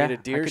 He's going to Yeah, eat a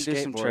Deere I could do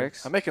skateboard. some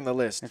tricks. I'm making the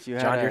list. If you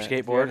John had Deere if you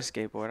had skateboard? a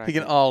skateboard, He I can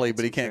could ollie, hit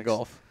but he some can't tricks.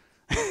 golf.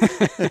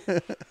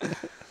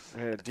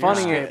 Deere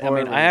Funny, I skateboard mean,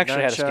 with I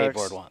actually had a nunchucks.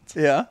 skateboard once.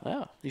 Yeah.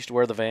 Yeah. Used to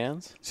wear the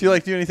Vans. So you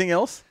like do anything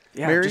else?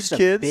 Yeah, Married, just a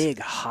kids? big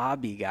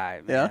hobby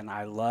guy, Yeah? man.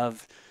 I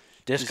love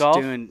Disc just golf?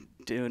 doing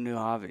new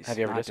hobbies. Have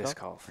you ever Not disc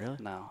golf? Really?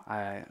 No,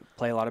 I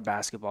play a lot of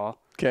basketball.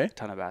 Okay. A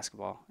ton of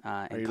basketball.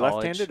 Are In you college,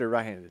 left-handed or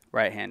right-handed?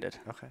 right-handed?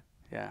 Okay.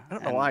 Yeah. I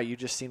don't know And why. You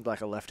just seemed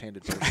like a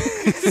left-handed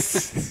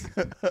person.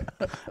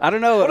 I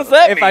don't know does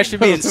that if I mean? should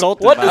be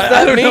insulted. What by does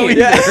that.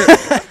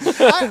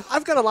 that mean?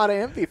 I've got a lot of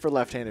envy for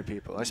left-handed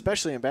people,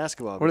 especially in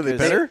basketball. What are they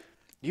because better?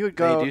 You would They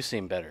go. do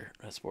seem better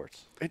at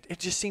sports. It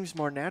just seems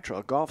more natural.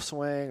 A golf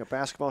swing, a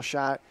basketball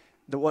shot.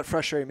 What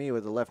frustrated me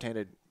with the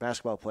left-handed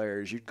basketball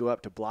player is you'd go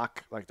up to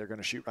block like they're going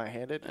to shoot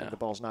right-handed, and the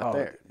ball's not Oh.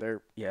 there.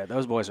 They're Yeah,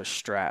 those boys are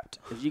strapped.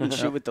 If you can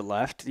shoot with the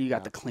left, you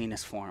got the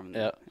cleanest form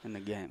Yeah. in the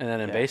game. And then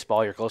in Yeah.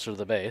 baseball, you're closer to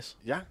the base.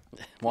 yeah.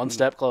 One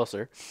step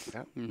closer.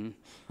 And,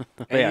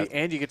 yeah.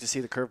 and you get to see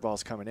the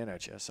curveballs coming in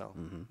at you. So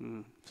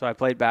So I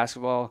played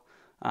basketball.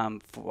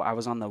 I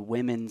was on the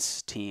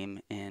women's team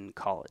in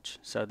college.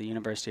 So the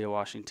University of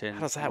Washington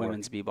How does that work?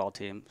 women's b-ball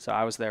team. So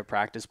I was their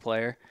practice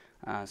player.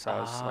 So I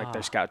was like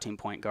their scout team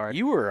point guard.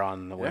 You were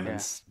on the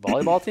women's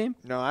volleyball team?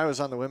 no, I was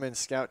on the women's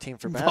scout team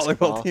for Volleyball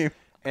basketball. team.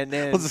 And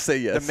then We'll just say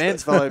yes. the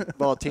men's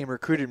volleyball team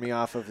recruited me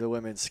off of the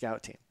women's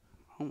scout team.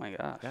 Oh my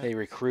gosh. They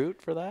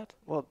recruit for that?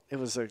 Well, it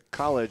was a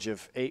college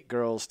of 8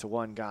 girls to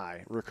 1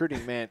 guy.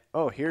 Recruiting meant,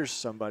 oh, here's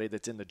somebody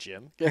that's in the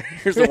gym.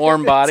 Here's the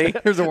warm body.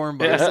 Here's a warm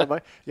Here's body.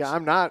 somebody- Yeah,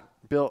 I'm not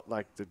built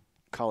like the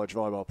college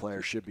volleyball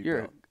players should be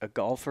You're built. a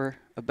golfer,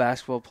 a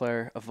basketball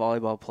player, a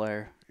volleyball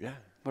player. Yeah,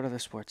 What other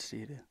sports do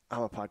you do?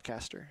 I'm a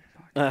podcaster.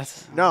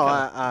 That's No,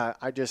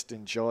 I just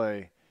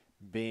enjoy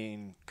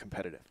being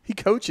competitive. He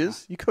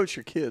coaches. You coach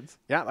your kids.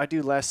 Yeah, I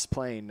do less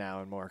playing now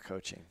and more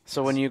coaching.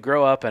 So when you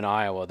grow up in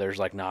Iowa, there's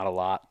like not a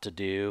lot to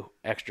do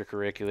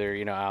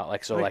extracurricular, out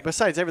like so like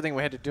Besides everything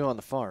we had to do on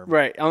the farm.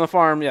 right on the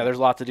farm. Yeah, there's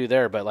a lot to do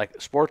there, but like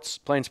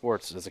playing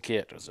sports as a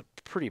kid was a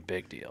pretty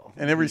big deal.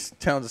 And every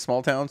town's a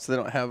small town, so they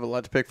don't have a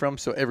lot to pick from.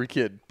 So every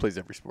kid plays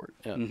every sport.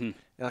 Yeah.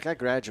 Like I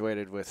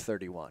graduated with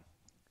 31.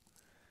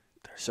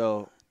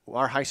 So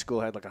our high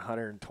school had like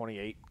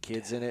 128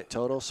 kids in it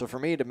total. So for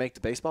me to make the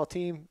baseball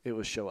team, it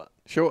was show up.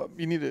 Show up.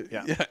 You need to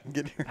Yeah.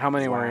 get here. How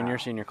many were in your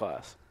senior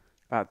class?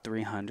 About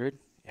 300,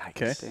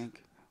 Okay. I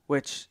think.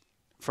 Which,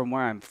 from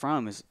where I'm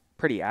from, is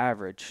pretty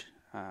average,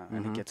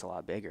 and it gets a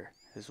lot bigger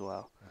as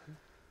well.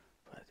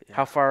 But, yeah.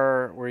 How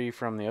far were you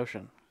from the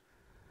ocean?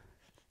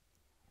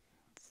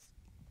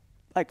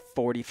 Like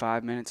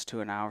 45 minutes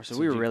to an hour. So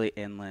we were really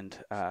inland.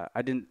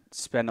 I didn't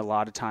spend a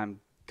lot of time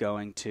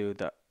going to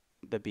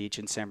the beach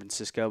in San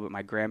Francisco, but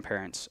my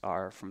grandparents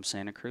are from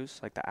Santa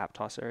Cruz, like the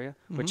Aptos area,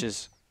 which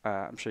is,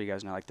 I'm sure you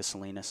guys know, like the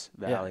Salinas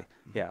Valley.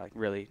 Yeah, like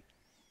really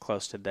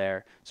close to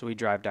there. So we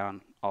drive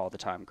down all the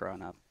time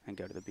growing up and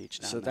go to the beach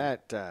down So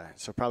there.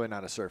 so probably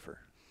not a surfer.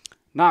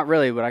 Not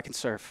really, but I can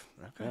surf.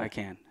 Okay. I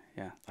can,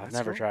 yeah. I've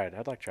never tried.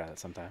 I'd like to try that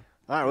sometime.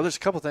 All right, well, there's a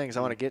couple things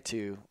I want to get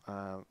to.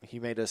 He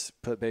made us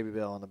put Baby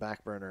Bill on the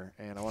back burner,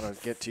 and I want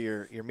to get to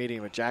your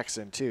meeting with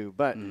Jackson too.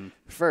 But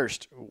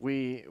first,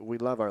 we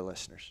love our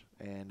listeners,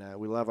 and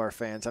we love our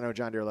fans. I know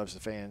John Deere loves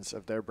the fans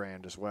of their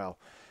brand as well,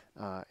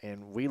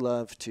 and we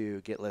love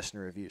to get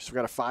listener reviews. So we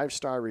got a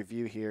 5-star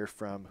review here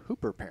from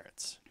Hooper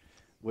Parents,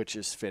 which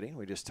is fitting.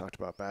 We just talked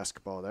about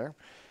basketball there.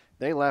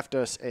 They left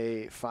us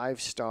a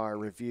 5-star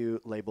review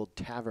labeled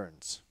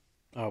Taverns.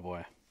 Oh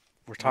boy,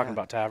 we're talking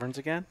about taverns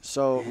again.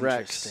 So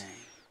Rex, Interesting.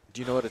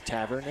 do you know what a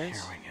tavern is?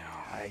 Here we go.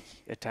 Like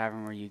a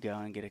tavern where you go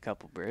and get a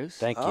couple brews.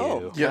 Thank you. Oh,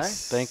 okay.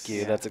 Yes. Thank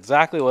you. That's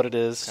exactly what it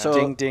is. So-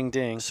 Ding, ding,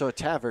 ding. So a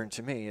tavern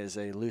to me is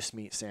a loose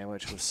meat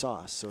sandwich with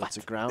sauce. So it's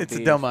a ground It's a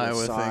beef dumb with Iowa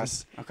thing.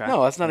 sauce. Okay.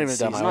 No, that's not even a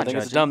dumb He's Iowa not thing.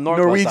 It's a judging. dumb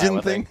Northwest Norwegian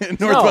Iowa thing? thing.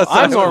 Northwest no,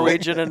 I'm Iowa.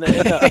 Norwegian. And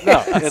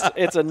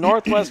it's a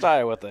Northwest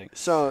Iowa thing.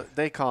 So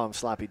they call them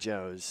sloppy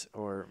joes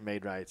or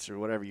made rights or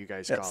whatever you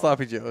guys Yeah, call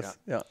sloppy them. joes.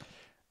 Yeah. Yeah.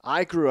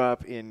 I grew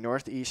up in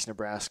northeast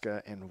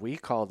Nebraska, and we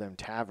called them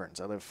taverns.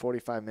 I lived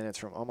 45 minutes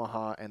from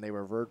Omaha, and they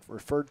were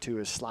referred to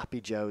as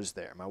sloppy joes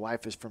there. My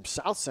wife is from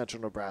south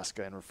central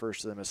Nebraska and refers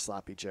to them as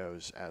sloppy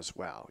joes as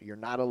well. You're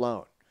not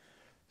alone.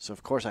 So,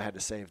 of course, I had to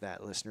save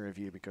that listener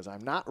review because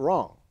I'm not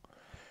wrong.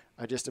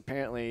 I just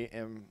apparently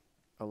am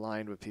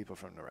aligned with people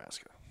from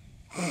Nebraska.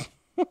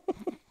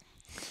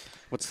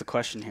 What's the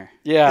question here?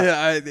 Yeah.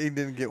 Yeah, he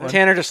didn't get one.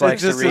 Tanner just likes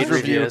to That's read his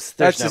review. reviews.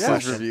 There's That's no just his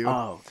question. review.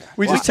 Oh, okay.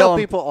 We Well, just I tell tell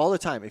him. people all the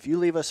time, if you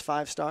leave us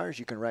 5 stars,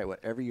 you can write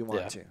whatever you want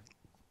Yeah. to.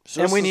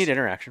 So And this we is- need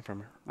interaction from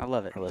her. I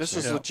love it. Our This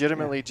listeners. is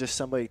legitimately just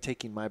somebody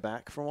taking my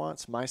back for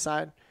once, my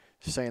side,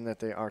 saying that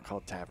they are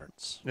called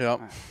taverns. Yeah.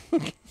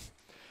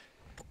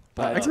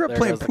 But I grew up there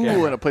playing goes the pool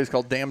camera. in a place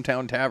called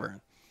Damtown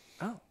Tavern.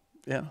 Oh.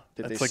 Yeah.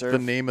 Did That's they like the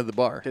serve- name of the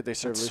bar. Did they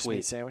serve That's loose meat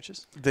sweet.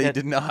 sandwiches? They Yeah.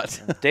 did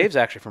not. Dave's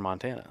actually from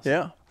Montana.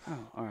 Yeah. Oh,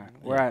 all right.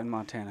 We're out in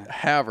Montana.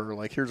 Have her.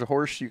 Like, here's a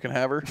horse. You can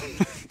have her.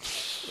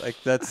 Like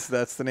that's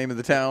the name of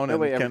the town.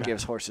 Nobody and ever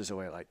gives horses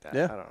away like that.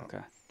 Yeah. I don't know. Okay.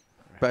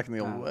 back in the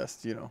old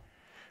west, you know.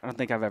 I don't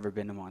think I've ever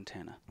been to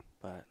Montana,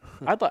 but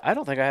I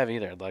don't think I have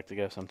either. I'd like to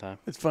go sometime.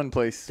 It's a fun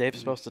place. Dave's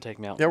supposed to take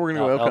me out. Yeah, we're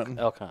gonna go elk hunting.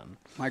 Elk hunting.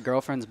 my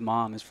girlfriend's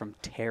mom is from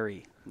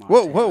Terry,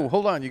 Montana. Whoa,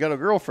 hold on. You got a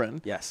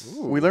girlfriend? Yes.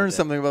 We learned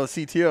something about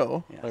the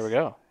CTO. Yes. There we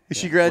go. Is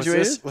she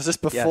graduated? Was this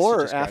Yes, before she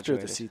or just after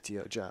the graduated.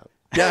 CTO job?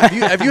 Yeah.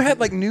 Have you had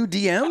like new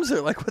DMs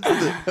or like what's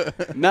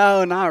the?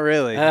 No, not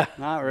really.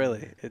 Not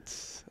really.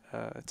 It's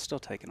still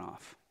taking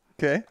off.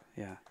 Okay.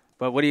 Yeah.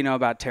 But what do you know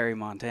about Terry,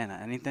 Montana?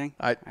 Anything?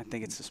 I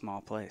think it's a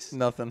small place.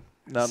 Nothing.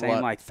 Not a Same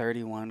lot. like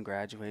 31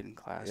 graduating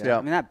class. Yeah.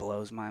 I mean, that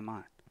blows my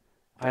mind.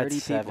 I had 30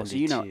 people. So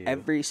you know 72.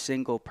 every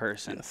single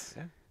person Yes.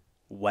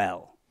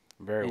 well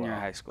Very in well. your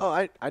high school.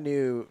 Oh, I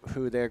knew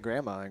who their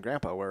grandma and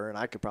grandpa were, and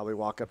I could probably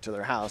walk up to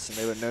their house and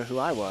they would know who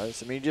I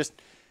was. I mean,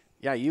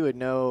 you would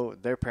know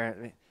their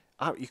parent.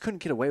 You couldn't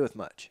get away with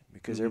much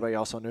because everybody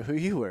also knew who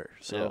you were.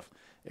 So Yeah.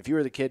 if you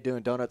were the kid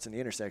doing donuts in the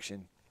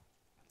intersection,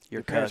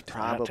 your parents cooked.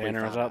 probably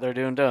Tanner was found out there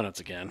doing donuts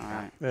again. All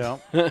right. Yeah.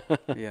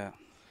 Yeah.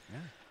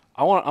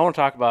 I want to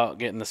talk about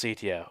getting the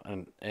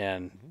CTO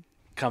and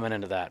coming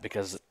into that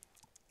because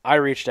I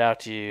reached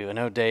out to you. I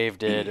know Dave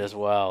did as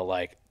well.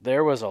 Like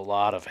there was a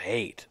lot of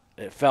hate.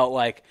 It felt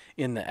like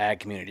in the ag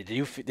community. Did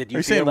you Are you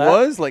feel saying that?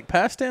 was like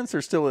past tense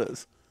or still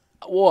is?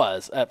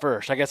 Was at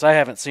first. I guess I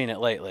haven't seen it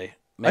lately.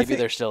 Maybe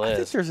there still I think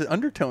is. there's an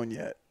undertone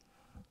yet.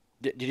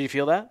 Did you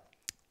feel that?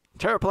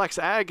 Terraplex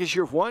Ag is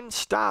your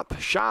one-stop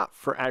shop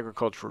for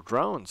agricultural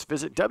drones.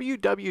 Visit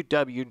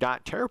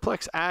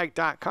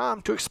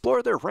www.terraplexag.com to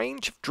explore their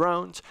range of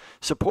drones,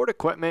 support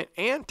equipment,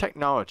 and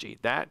technology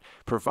that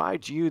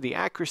provides you the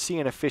accuracy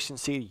and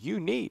efficiency you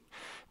need.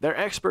 Their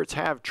experts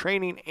have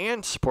training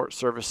and support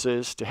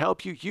services to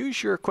help you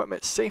use your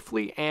equipment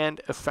safely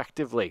and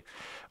effectively.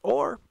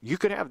 Or you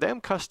could have them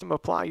custom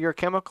apply your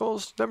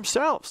chemicals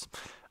themselves.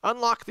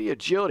 Unlock the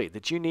agility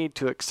that you need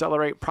to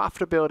accelerate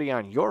profitability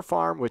on your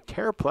farm with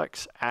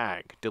Terraplex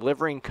Ag,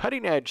 delivering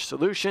cutting-edge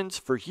solutions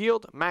for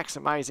yield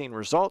maximizing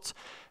results.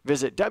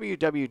 Visit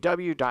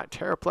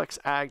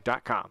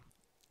www.terraplexag.com.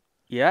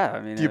 Yeah, I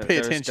mean, Do you pay there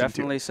was attention to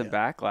definitely it? some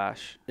Yeah.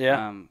 backlash.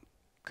 Yeah.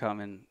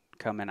 Coming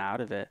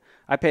out of it.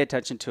 I pay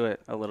attention to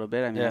it a little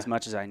bit. I mean, Yeah. as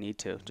much as I need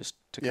to, just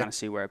to Yeah. kind of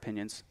see where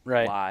opinions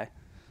Right. lie.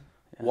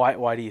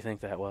 Why do you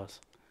think that was?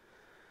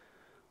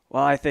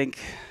 Well, I think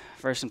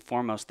first and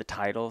foremost, the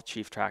title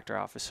Chief Tractor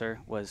Officer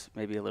was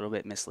maybe a little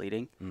bit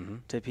misleading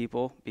to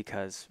people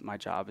because my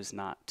job is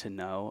not to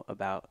know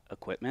about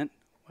equipment,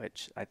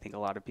 which I think a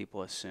lot of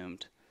people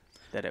assumed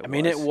that it was. I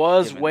mean, it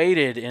was given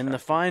weighted in the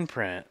fine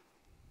print.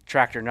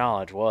 Tractor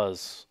knowledge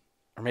was,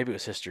 or maybe it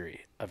was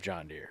history of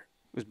John Deere.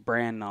 It was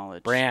brand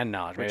knowledge. Brand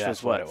knowledge, maybe Which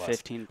that's was what, it was.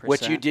 15%?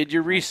 Which you did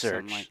your Like research,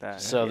 something like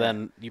that. so Yeah.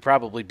 then you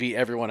probably beat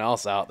everyone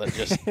else out that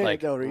just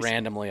like No research.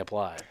 randomly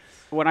applied.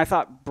 When I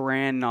thought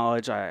brand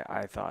knowledge,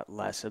 I thought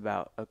less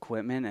about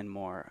equipment and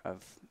more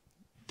of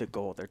the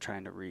goal they're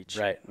trying to reach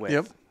Right.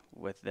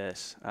 with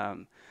this.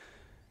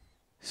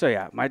 So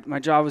yeah, my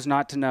job was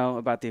not to know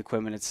about the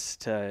equipment. It's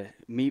to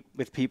meet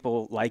with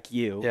people like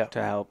you Yeah.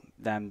 to help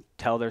them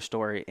tell their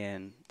story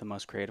in the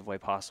most creative way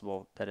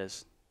possible that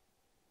is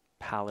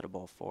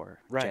palatable for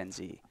Right. Gen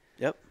Z.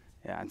 Yep.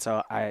 Yeah, and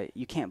so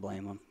you can't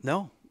blame them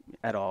No.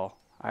 at all.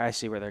 I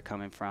see where they're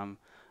coming from.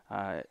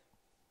 A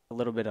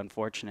little bit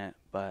unfortunate,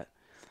 but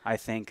I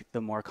think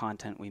the more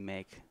content we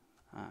make,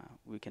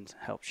 we can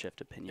help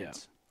shift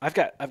opinions. I've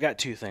got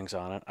two things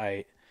on it.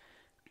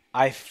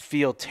 I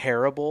feel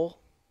terrible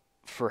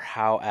for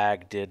how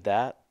ag did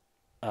that.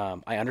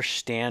 I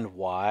understand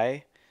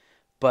why,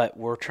 but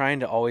we're trying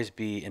to always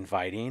be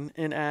inviting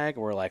in ag.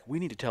 We're like, we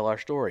need to tell our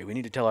story. We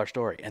need to tell our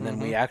story. And then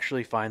we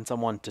actually find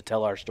someone to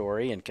tell our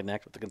story and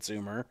connect with the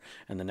consumer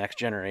and the next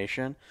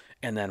generation.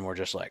 And then we're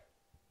just like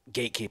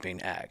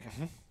gatekeeping ag.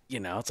 You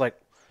know, it's like,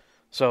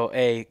 so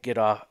get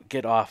off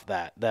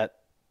that.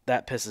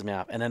 That pisses me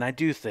off. And then I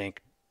do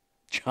think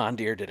John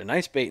Deere did a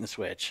nice bait and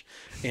switch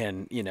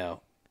and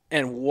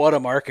what a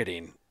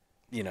marketing,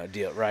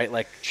 deal, right?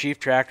 Like Chief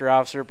Tractor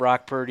Officer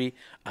Brock Purdy.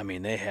 I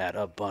mean, they had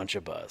a bunch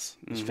of buzz.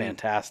 It was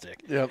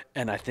fantastic. Yep.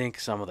 And I think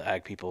some of the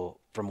ag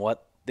people, from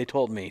what they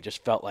told me,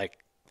 just felt like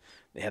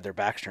they had their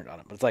backs turned on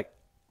them. But it's like,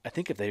 I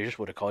think if they just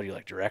would have called you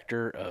like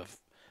Director of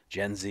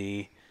Gen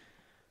Z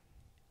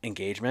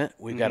Engagement,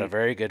 we've got a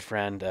very good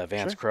friend,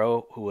 Vance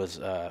Crow, who was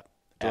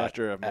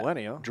Director of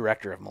Millennial.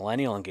 Director of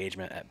Millennial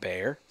Engagement at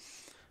Bayer.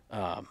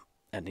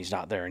 And he's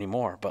not there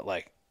anymore. But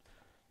like,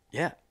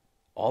 yeah,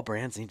 all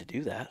brands need to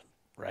do that,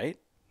 right?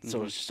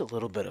 So it's just a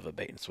little bit of a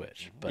bait and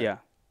switch. But Yeah,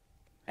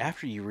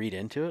 after you read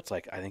into it, it's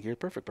like, I think you're the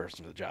perfect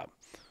person for the job.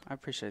 I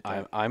appreciate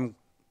that. I'm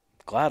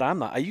glad I'm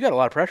not. You got a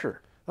lot of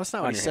pressure. That's not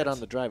on what he your said hands.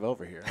 on the drive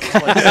over here.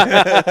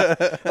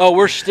 Oh,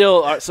 we're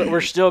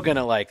still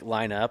gonna like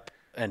line up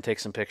and take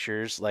some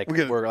pictures. Like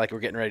we're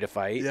getting ready to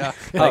fight. Yeah.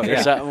 Like or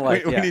yeah. something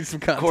like we yeah. need some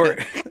content.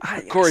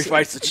 Corey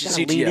fights the You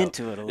gotta CTO. lean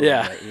into it a little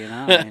Yeah. bit,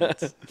 I mean,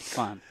 it's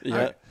fun.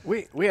 Yeah.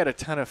 We had a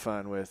ton of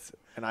fun with,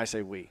 and I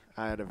say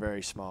I had a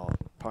very small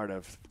part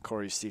of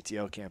Corey's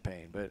CTO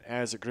campaign, but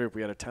as a group,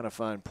 we had a ton of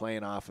fun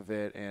playing off of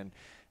it and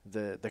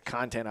the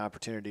content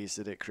opportunities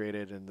that it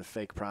created and the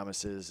fake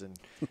promises and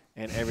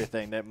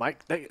everything that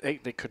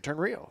they could turn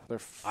real.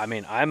 I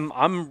mean,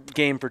 I'm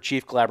game for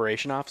chief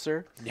collaboration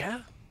officer.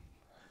 Yeah.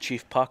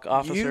 Chief puck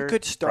officer. You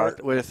could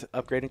start with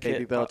upgrading Baby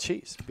kit. Bell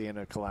cheese being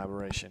a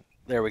collaboration.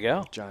 There we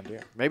go. John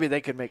Deere. Maybe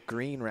they could make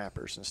green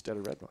wrappers instead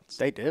of red ones.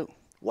 They do.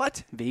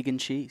 What? Vegan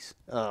cheese.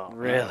 Oh,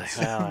 Really? nice.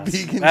 Well,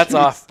 Vegan that's cheese.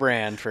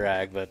 off-brand for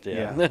ag, but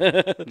yeah.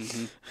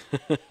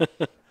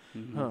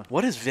 Mm-hmm.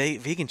 What is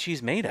vegan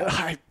cheese made of?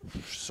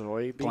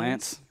 Soybeans.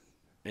 Plants.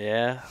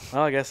 Yeah.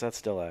 Well, I guess that's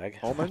still ag.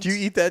 Almonds. Do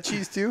you eat that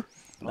cheese too?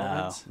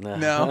 No.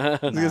 No. I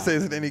was gonna say,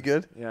 is it any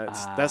good? Yeah,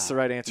 that's the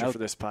right answer Nope. for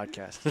this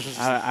podcast.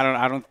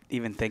 I don't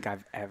even think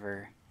I've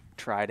ever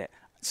tried it.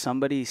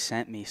 Somebody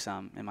sent me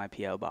some in my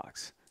PO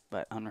box,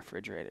 but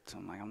unrefrigerated. So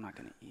I'm like, I'm not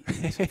gonna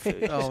eat some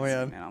food. Oh,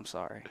 man. I'm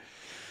sorry.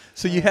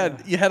 So you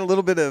had a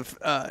little bit of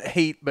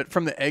hate, but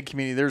from the egg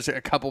community, there's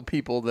a couple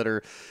people that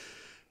are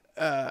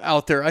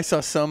out there. I saw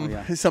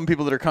some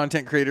people that are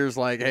content creators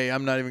like, hey,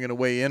 I'm not even going to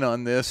weigh in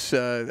on this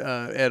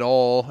at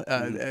all.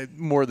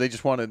 More, they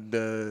just wanted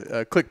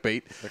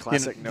clickbait. The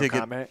classic no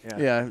comment.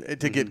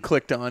 To get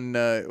clicked on.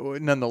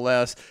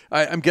 Nonetheless,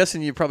 I'm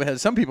guessing you probably had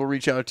some people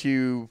reach out to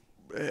you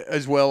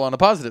as well on a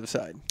positive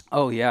side.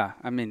 Oh yeah,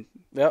 I mean,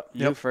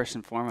 you first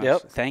and foremost.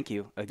 Yep. Thank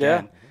you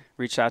again. Yeah.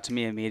 Reached out to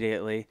me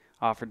immediately,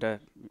 offered to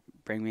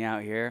bring me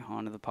out here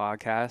onto the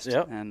podcast,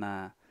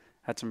 and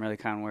had some really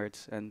kind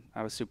words, and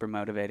I was super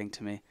motivating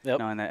to me,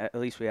 knowing that at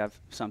least we have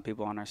some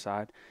people on our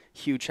side.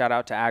 Huge shout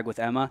out to Ag with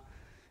Emma.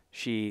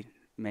 She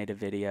made a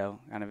video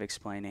kind of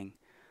explaining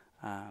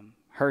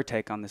her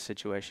take on the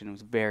situation. It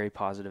was very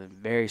positive and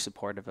very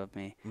supportive of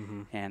me,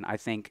 and I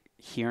think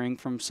hearing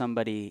from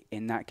somebody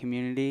in that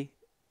community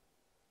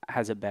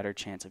has a better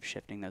chance of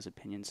shifting those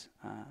opinions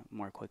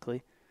more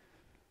quickly.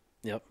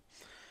 Yep.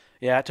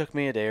 Yeah, it took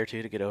me a day or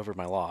two to get over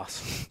my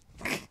loss.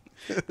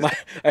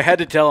 I had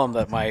to tell him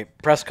that my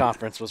press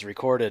conference was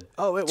recorded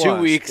 2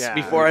 weeks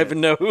before I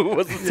even know who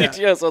was the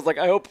CTO. So I was like,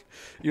 I hope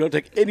you don't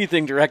take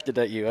anything directed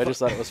at you. I just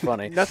thought it was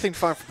funny. Nothing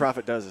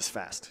Farm4Profit does is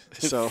fast.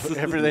 So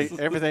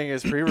everything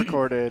is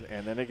pre-recorded,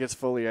 and then it gets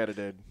fully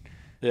edited.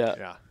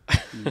 Yeah.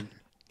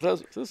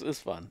 This is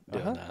fun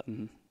doing that.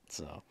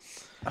 So.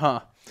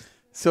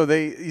 So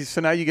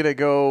now you get to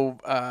go.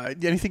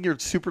 Anything you're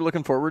super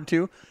looking forward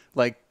to?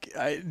 Like,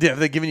 have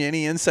they given you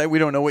any insight? We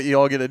don't know what you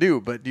all get to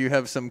do, but do you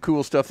have some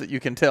cool stuff that you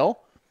can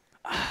tell?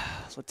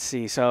 Let's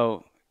see.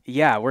 So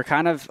yeah, we're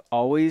kind of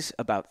always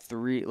about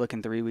 3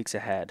 weeks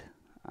ahead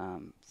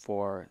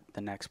for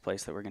the next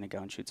place that we're going to go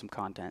and shoot some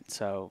content.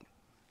 So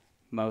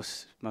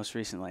most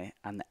recently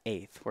on the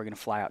 8th, we're going to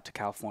fly out to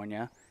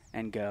California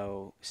and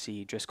go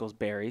see Driscoll's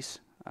Berries,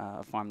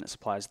 a farm that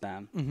supplies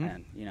them.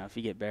 And if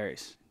you get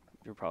berries,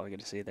 you're probably going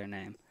to see their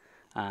name.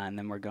 And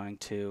then we're going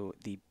to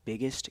the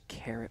biggest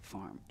carrot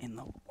farm in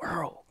the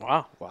world.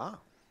 Wow.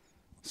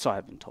 So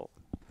I've been told.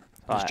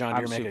 Does John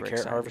Deere make a super carrot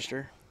excited.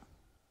 harvester?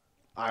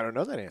 I don't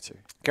know that answer.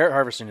 Carrot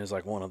harvesting is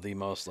like one of the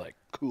most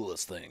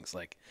coolest things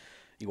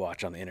you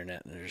watch on the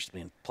internet, and they're just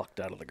being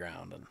plucked out of the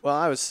ground. And Well,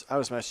 I was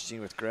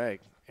messaging with Greg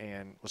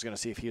and was going to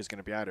see if he was going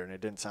to be out there, and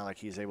it didn't sound like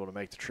he was able to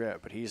make the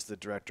trip. But he's the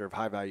director of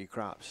high value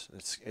crops.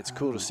 It's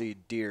cool to see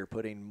Deere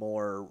putting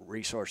more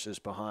resources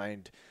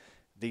behind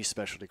these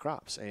specialty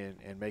crops and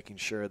making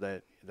sure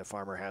that the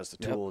farmer has the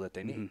tool that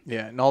they need.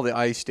 Yeah, in all the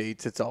I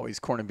states, it's always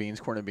corn and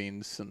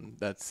beans, and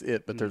that's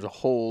it. But there's a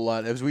whole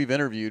lot. As we've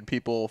interviewed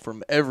people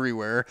from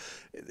everywhere,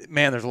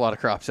 man, there's a lot of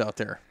crops out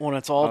there. Well,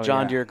 it's all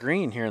John Deere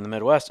green here in the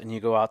Midwest, and you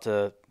go out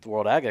to the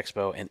World Ag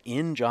Expo, and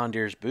in John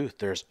Deere's booth,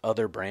 there's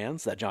other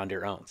brands that John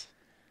Deere owns.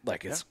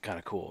 It's kind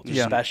of cool.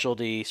 There's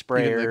specialty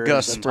sprayers,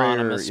 Gus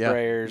autonomous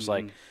sprayer,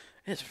 sprayers.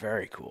 It's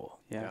very cool.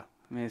 Yeah.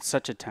 I mean, it's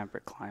such a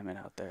temperate climate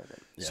out there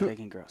that they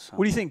can grow so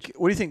What do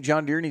you think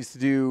John Deere needs to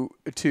do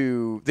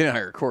to? They didn't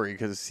hire Corey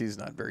because he's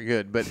not very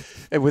good, but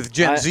with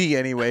Gen Z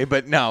anyway.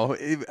 But no,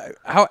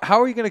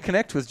 how are you going to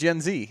connect with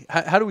Gen Z?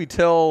 How do we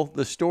tell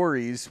the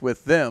stories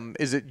with them?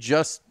 Is it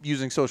just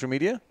using social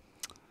media?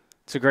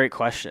 It's a great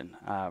question.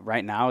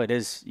 Right now, it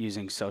is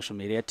using social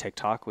media,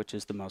 TikTok, which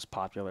is the most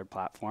popular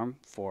platform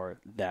for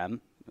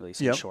them, at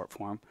least in short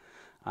form.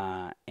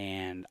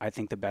 And I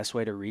think the best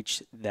way to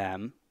reach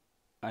them,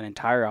 an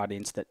entire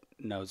audience that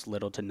knows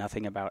little to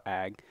nothing about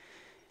ag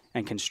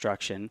and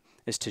construction,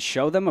 is to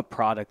show them a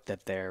product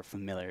that they're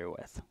familiar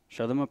with.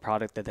 Show them a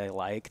product that they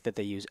like, that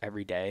they use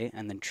every day,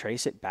 and then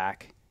trace it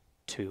back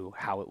to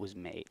how it was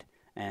made.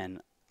 And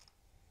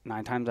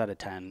 9 times out of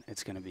 10,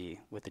 it's going to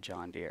be with the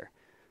John Deere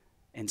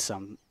in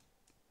some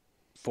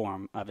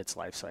form of its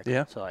life cycle.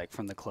 Yeah. So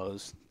from the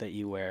clothes that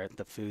you wear,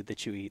 the food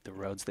that you eat, the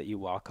roads that you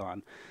walk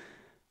on,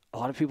 a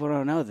lot of people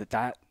don't know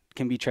that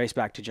can be traced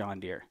back to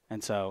John Deere.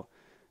 And so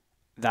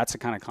that's the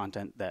kind of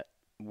content that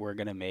we're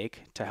going to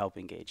make to help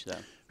engage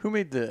them. Who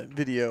made the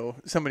video?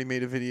 Somebody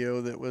made a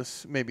video that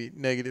was maybe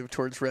negative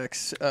towards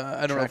Rex.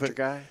 I don't know if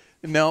guy?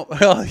 No,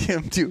 well,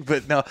 him too,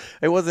 but no,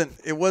 it wasn't.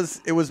 It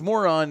was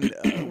more on.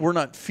 We're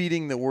not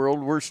feeding the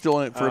world. We're still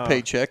in it for a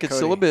paycheck. It's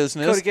still a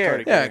business. Cody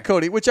Garrett. Yeah,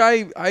 Cody. Which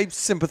I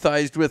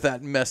sympathized with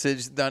that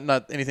message.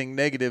 Not anything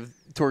negative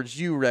towards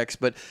you, Rex,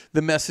 but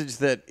the message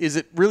that is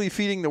it really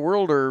feeding the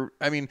world? Or,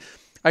 I mean,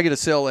 I get to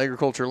sell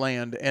agriculture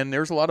land, and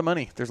there's a lot of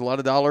money. There's a lot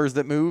of dollars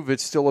that move.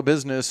 It's still a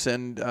business,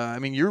 and I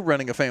mean, you're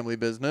running a family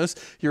business.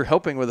 You're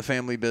helping with a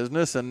family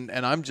business, and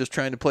I'm just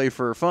trying to play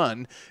for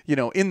fun,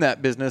 in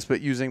that business,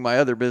 but using my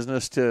other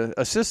business to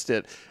assist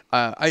it.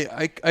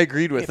 I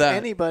agreed with that. If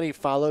anybody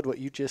followed what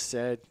you just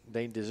said,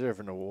 they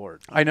deserve an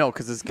award. I know,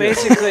 because it's good.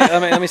 Basically,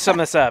 let me sum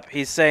this up.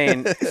 He's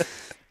saying,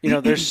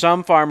 there's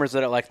some farmers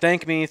that are like,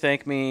 thank me,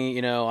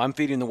 I'm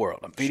feeding the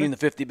world. I'm feeding the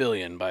 50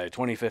 billion by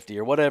 2050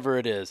 or whatever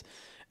it is.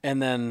 And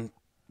then,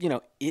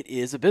 it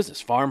is a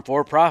business, farm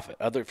for profit.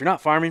 If you're not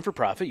farming for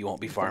profit, you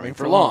won't be farming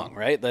for long,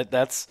 right?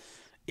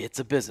 It's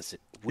a business.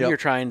 We are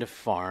trying to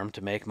farm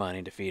to make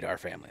money to feed our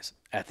families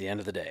at the end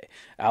of the day.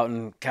 Out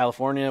in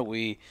California,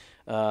 we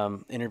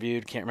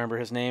interviewed, can't remember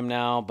his name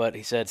now, but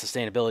he said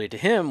sustainability to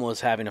him was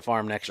having a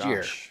farm next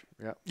year.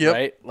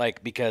 Yep.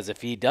 Right? Because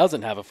if he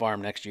doesn't have a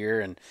farm next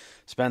year and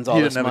spends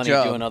all this money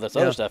doing all this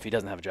other stuff, he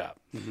doesn't have a job.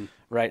 Mm-hmm.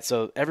 Right?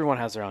 So everyone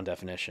has their own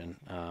definition.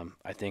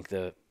 I think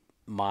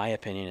my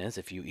opinion is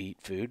if you eat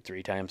food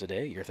 3 times a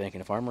day, you're thanking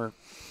a farmer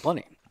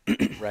plenty,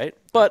 right?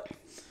 But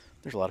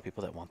there's a lot of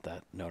people that want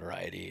that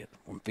notoriety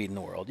from feeding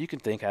the world. You can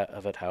think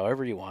of it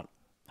however you want.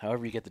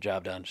 However you get the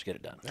job done, just get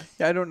it done.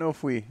 Yeah, I don't know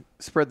if we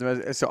spread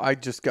them. So I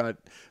just got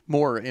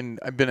more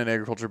I've been in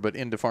agriculture, but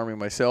into farming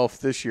myself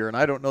this year, and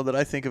I don't know that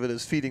I think of it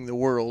as feeding the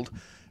world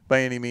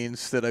by any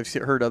means that I've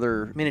heard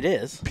other it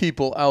is.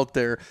 People out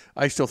there.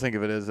 I still think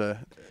of it as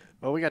a...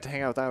 Well, we got to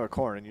hang out with Iowa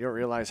Corn, and you don't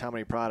realize how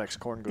many products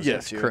corn goes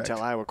into correct.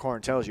 until Iowa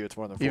Corn tells you it's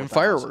more than 4,000. Even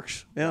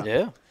fireworks.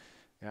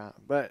 Yeah.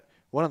 But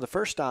one of the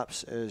first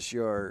stops is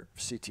your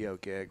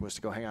CTO gig was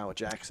to go hang out with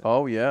Jackson.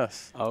 Oh,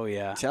 yes. Oh,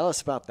 yeah. Tell us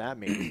about that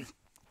meeting.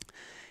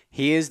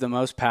 He is the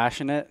most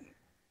passionate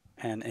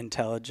and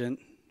intelligent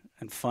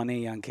and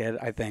funny young kid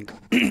I think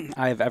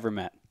I have ever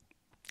met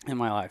in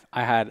my life.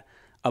 I had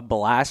a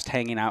blast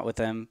hanging out with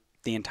him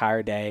the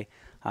entire day,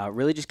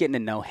 really just getting to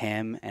know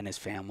him and his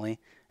family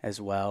as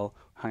well.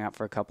 Hung out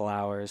for a couple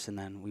hours, and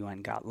then we went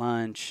and got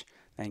lunch,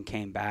 then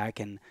came back,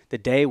 and the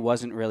day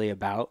wasn't really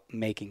about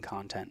making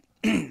content.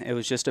 It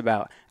was just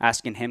about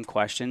asking him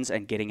questions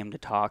and getting him to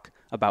talk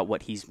about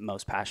what he's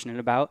most passionate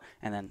about,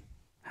 and then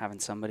having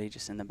somebody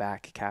just in the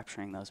back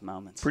capturing those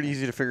moments. Pretty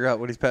easy to figure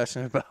out what he's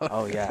passionate about.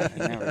 Oh, yeah.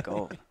 They were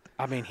gold.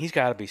 I mean, he's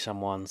got to be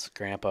someone's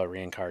grandpa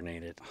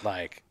reincarnated.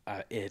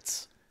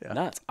 It's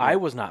nuts. Yeah. I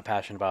was not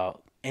passionate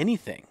about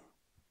anything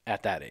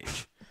at that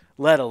age,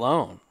 let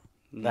alone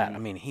that. I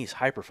mean, he's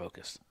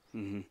hyper-focused.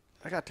 Mm-hmm.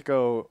 I got to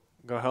go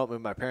help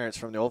move my parents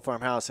from the old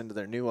farmhouse into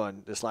their new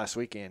one this last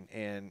weekend,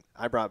 and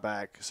I brought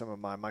back some of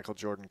my Michael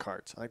Jordan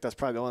cards. I think that's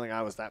probably the only thing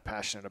I was that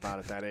passionate about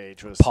at that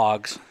age was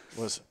Pogs.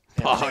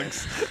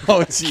 Pogs.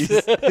 Oh,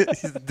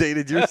 jeez. You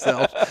dated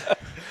yourself.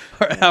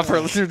 Half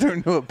our listeners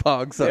don't know what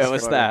Pogs are. Yeah,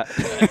 what's that?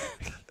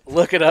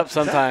 Look it up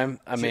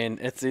sometime. I mean,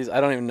 it's these. I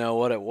don't even know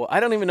what it was.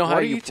 I don't even know how you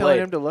play. What are you telling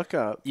him to look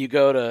up? You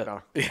go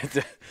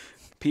to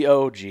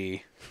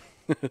POG.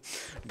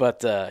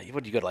 But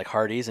would you go to like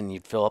Hardee's and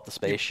you'd fill up the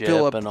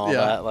spaceship and all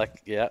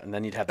that, and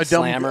then you'd have the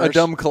slammers. A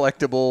dumb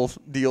collectible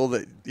deal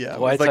that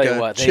Well, I tell you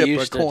what, they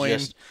used to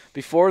just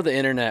before the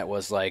internet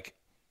was like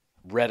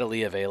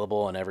readily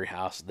available in every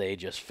house, they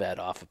just fed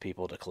off of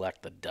people to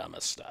collect the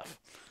dumbest stuff,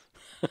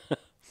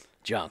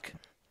 junk.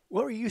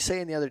 What were you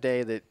saying the other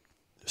day that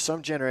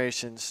some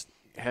generations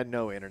had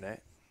no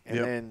internet? And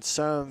then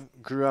some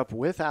grew up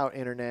without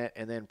internet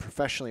and then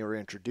professionally were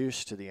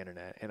introduced to the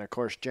internet. And, of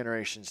course,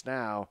 generations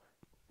now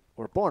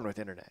were born with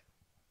internet.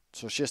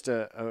 So it's just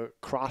a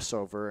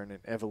crossover and an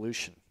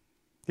evolution.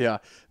 Yeah,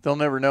 they'll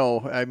never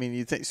know. I mean,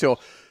 you think so.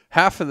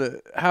 Half of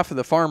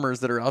the farmers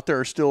that are out there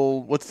are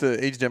still, what's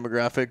the age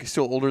demographic?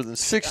 Still older than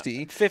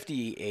 60.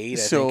 58, I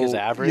think, is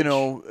average.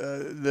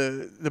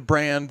 The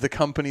brand, the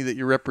company that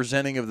you're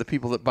representing of the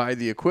people that buy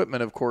the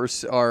equipment, of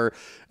course, are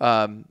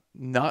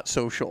not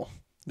social.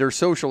 They're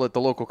social at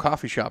the local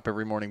coffee shop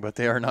every morning, but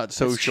they are not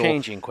social. It's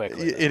changing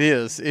quickly. It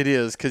is,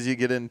 because you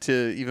get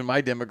into even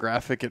my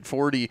demographic at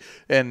 40,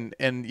 and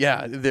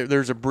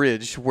there's a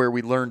bridge where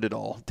we learned it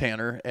all,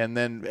 Tanner, and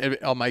then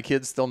all my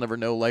kids, they'll never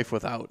know life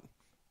without,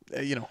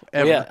 ever.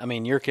 Well, yeah, I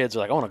mean, your kids are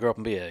like, I want to grow up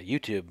and be a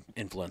YouTube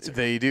influencer.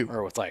 They do.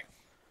 Or it's like,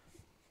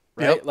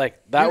 right? Yep.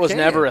 Like, that was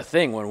never a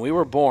thing. When we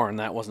were born,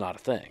 that was not a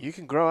thing. You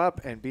can grow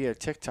up and be a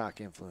TikTok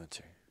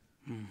influencer.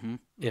 Mm-hmm.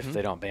 If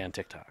they don't ban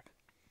TikTok.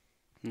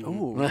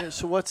 Mm-hmm. Oh,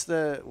 so what's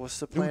the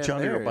plan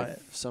there if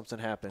it. Something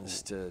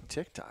happens to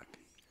TikTok?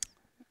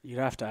 You'd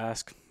have to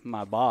ask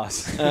my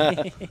boss.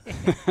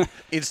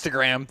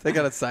 Instagram, they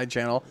got a side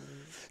channel.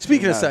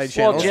 Speaking of side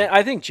channels,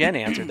 I think Jen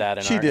answered that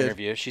in our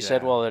interview. She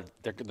said, "Well,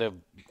 the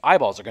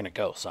eyeballs are going to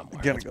go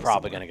somewhere. It's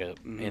probably going to go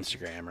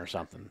Instagram or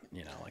something,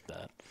 like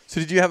that."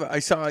 So did you have? I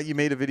saw you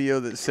made a video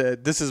that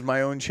said, "This is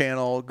my own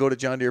channel. Go to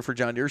John Deere for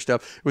John Deere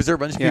stuff." Was there a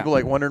bunch of people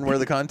like wondering where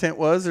the content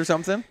was or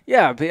something?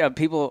 Yeah,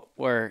 people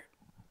were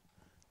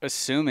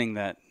assuming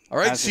that. All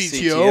right,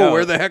 CTO,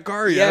 where the heck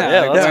are you?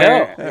 Yeah, let's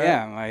go.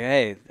 Yeah, I'm like,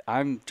 hey,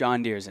 I'm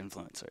John Deere's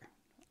influencer.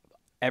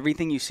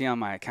 Everything you see on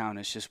my account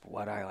is just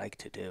what I like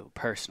to do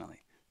personally.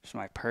 just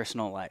my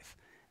personal life.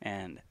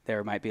 And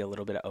there might be a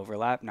little bit of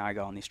overlap. Now I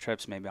go on these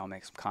trips, maybe I'll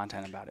make some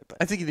content about it. But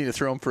I think you need to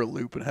throw them for a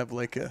loop and have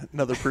like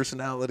another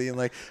personality and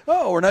like,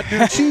 oh, we're not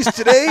doing cheese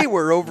today.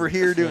 We're over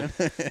here doing.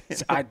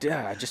 I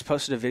just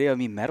posted a video of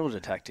me metal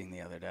detecting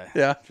the other day.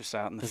 Yeah. Just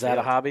out in the Is field. that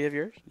a hobby of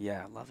yours?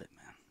 Yeah, I love it,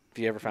 man. Have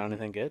you ever found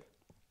anything good?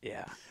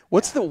 Yeah.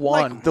 What's the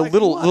wand? Like the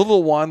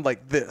little wand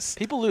like this.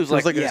 People lose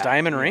There's like like these a-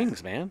 diamond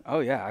rings, man. Oh,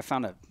 yeah. I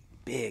found a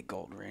big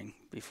gold ring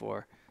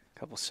before, a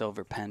couple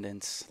silver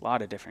pendants, a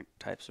lot of different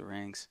types of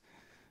rings.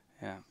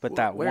 Yeah. But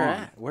that Where wand.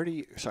 at? Where do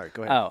you? Sorry,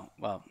 go ahead. Oh,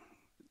 well,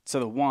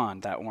 so the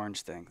wand, that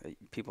orange thing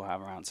that people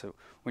have around. So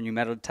when you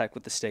metal detect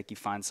with the stick, you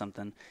find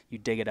something, you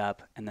dig it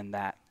up, and then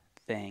that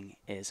thing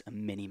is a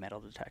mini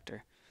metal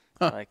detector.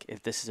 Like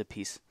if this is a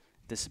piece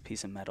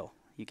of metal,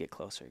 you get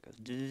closer, it goes,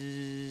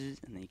 and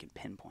then you can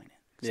pinpoint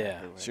it.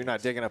 Yeah. where So it you're not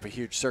is. digging up a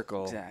huge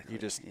circle. Exactly. You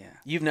just yeah.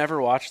 You've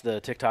never watched the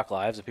TikTok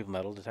lives of people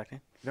metal detecting?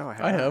 no.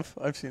 I I have.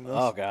 I've seen those.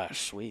 Oh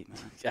gosh, Sweet,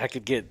 man. I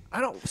could get. I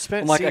don't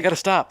spend. I'm like, see, I gotta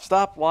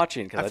stop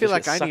watching because I feel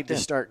like I need to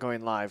start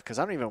going live because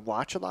I don't even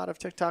watch a lot of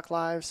TikTok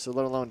lives. So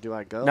let alone do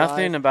I go.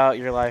 Nothing live. about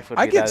your life would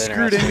I be get that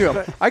screwed interesting. into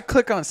them. I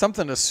click on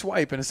something to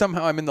swipe, and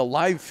somehow I'm in the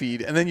live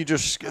feed, and then you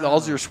just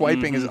all you're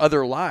swiping is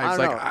other I lives.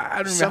 don't Like know. I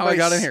don't even know how I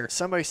got in here.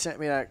 Somebody sent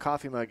me that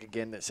coffee mug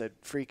again that said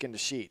 "freak into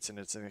sheets" and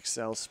it's an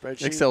Excel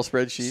spreadsheet. Excel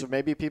spreadsheet. So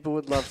maybe people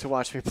would love to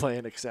watch me play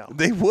in Excel.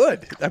 They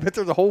would. I bet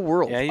there's a whole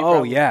world. Yeah, you Oh,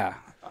 probably- yeah.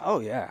 Oh,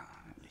 yeah.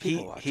 He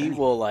People watch he anything.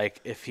 will like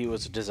if he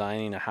was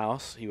designing a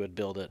house, he would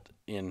build it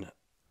in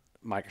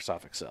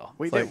Microsoft Excel.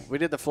 We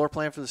did the floor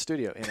plan for the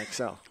studio in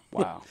Excel.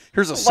 Wow.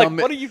 Here's a Like, sum.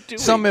 what are you doing?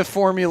 Sum if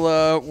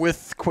formula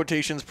with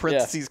quotations,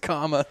 parentheses,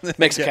 comma.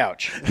 Makes a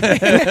couch.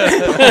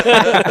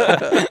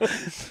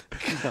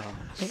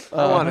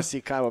 I want to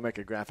see Kyle make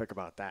a graphic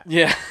about that.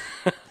 Yeah,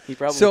 he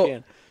probably So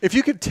can. if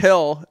you could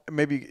tell,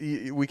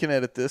 maybe we can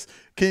edit this.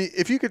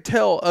 If you could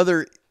tell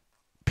other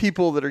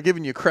people that are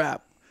giving you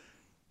crap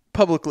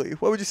publicly,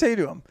 what would you say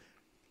to them?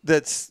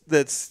 That's.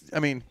 I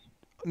mean,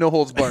 no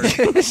holds barred.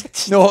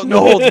 no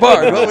holds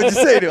barred. What would you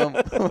say to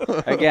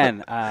them?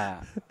 Again,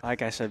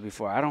 like I said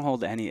before, I don't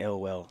hold any ill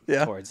will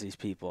Yeah. towards these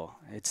people.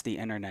 It's the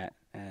internet,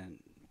 and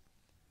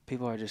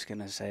people are just going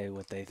to say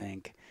what they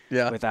think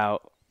Yeah.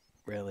 without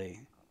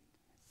really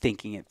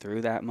thinking it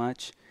through that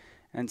much.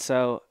 And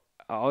so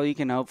all you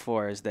can hope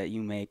for is that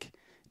you make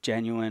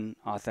genuine,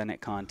 authentic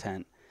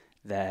content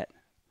that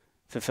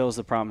fulfills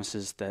the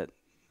promises that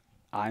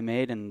I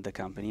made and the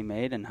company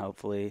made, and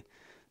hopefully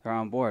they're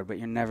on board. But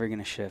you're never going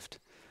to shift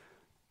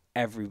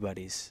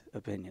everybody's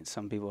opinion.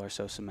 Some people are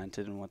so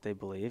cemented in what they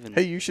believe, and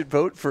Hey, you should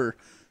vote for.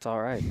 it's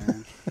all right,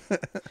 man.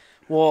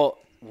 Well,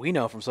 we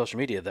know from social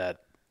media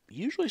that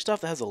usually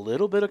stuff that has a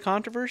little bit of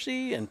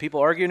controversy and people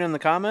arguing in the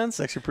comments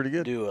It's actually pretty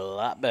good. do a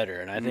lot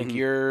better. And I think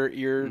your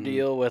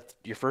deal with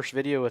your first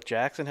video with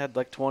Jackson had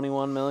like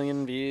 21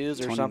 million views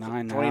or 29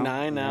 something. now.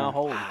 29 now. Yeah.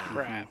 Holy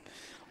crap!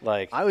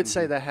 Like I would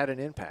say that had an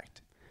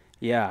impact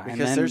Yeah, and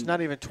because then, there's not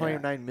even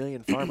 29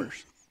 million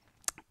farmers.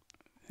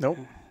 Nope.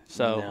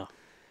 so no.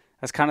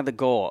 that's kind of the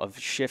goal of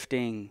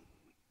shifting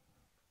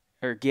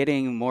or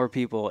getting more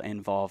people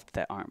involved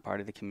that aren't part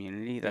of the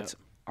community. That's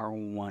our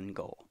one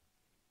goal.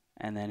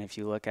 And then if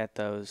you look at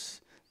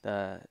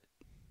the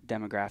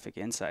demographic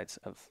insights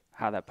of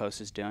how that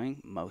post is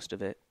doing, most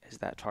of it is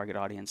that target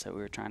audience that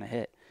we were trying to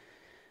hit.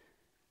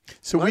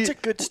 So Well, we. that's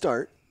a good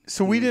start.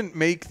 So we didn't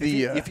make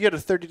the. If you had a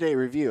 30-day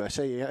review, I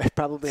say you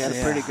probably had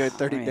a pretty good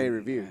 30-day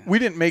review. we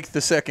didn't make the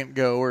second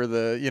go or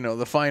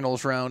the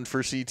finals round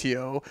for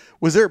CTO.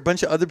 Was there a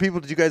bunch of other people?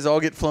 Did you guys all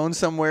get flown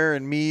somewhere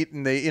and meet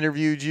and they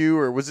interviewed you,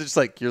 or was it just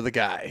like you're the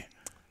guy?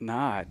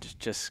 Nah, I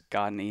just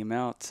got an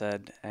email. It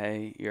said,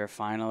 hey, you're a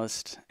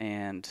finalist,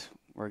 and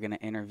we're going to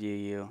interview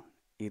you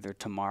either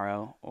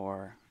tomorrow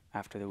or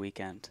after the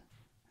weekend.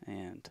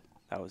 And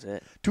that was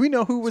it. Do we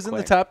know who was in the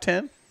quick. top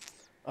 10?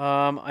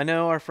 I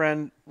know our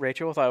friend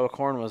Rachel with Iowa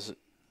Corn was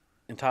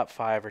in top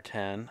 5 or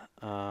 10.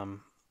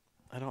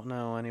 I don't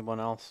know anyone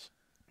else.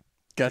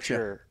 Gotcha.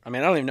 Sure. I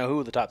mean, I don't even know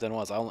who the top 10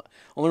 was.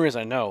 Only reason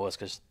I know was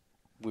because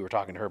we were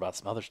talking to her about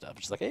some other stuff.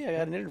 She's like, hey, I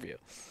got an interview.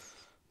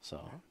 So,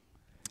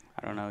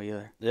 I don't know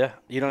either. yeah,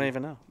 you don't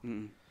even know.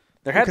 Mm-mm.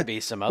 There had to be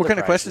some other What kind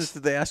of prizes. questions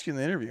did they ask you in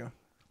the interview?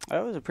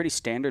 That was a pretty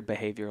standard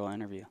behavioral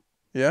interview.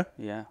 Yeah.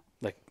 Yeah.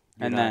 Like,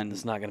 And and then- then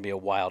it's not going to be a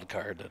wild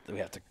card that we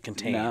have to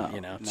contain. No,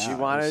 you know, no. She it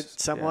wanted was,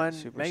 someone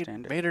super made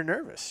standard. her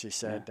nervous. She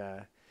said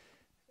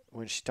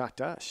when she talked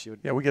to us, she would.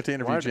 Yeah, we got to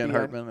interview wanted to Jen be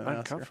Hartman. and ask her.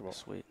 uncomfortable.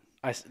 Sweet.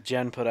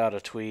 Jen put out a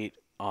tweet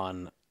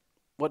on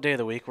what day of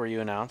the week were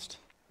you announced?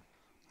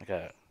 Like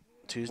a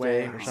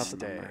Tuesday or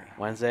something.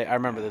 Wednesday. I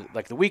remember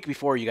the week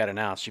before you got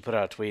announced, she put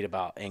out a tweet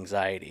about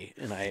anxiety,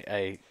 and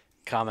I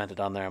commented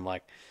on there. I'm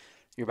like,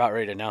 "You're about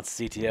ready to announce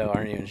the CTO,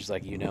 aren't you?" And she's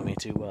like, "You know me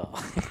too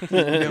well."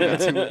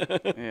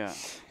 Yeah.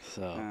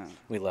 So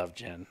we love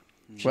Jen.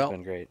 She's Well,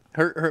 been great.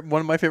 Her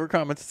one of my favorite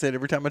comments I said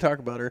every time I talk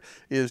about her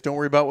is, "Don't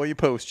worry about what you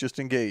post, just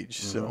engage."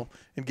 So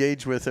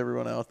engage with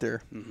everyone out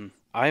there.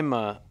 I'm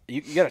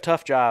you got a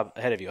tough job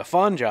ahead of you, a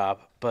fun job,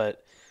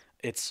 but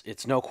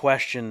it's no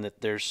question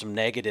that there's some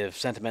negative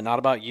sentiment, not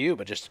about you,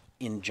 but just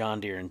in John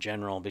Deere in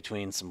general,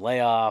 between some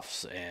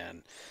layoffs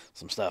and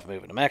some stuff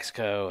moving to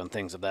Mexico and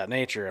things of that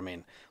nature. I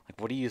mean, like,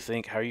 what do you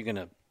think? How are you going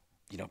to,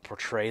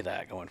 portray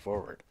that going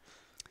forward?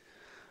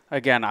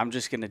 Again, I'm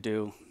just going to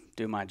do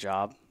my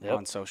job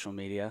on social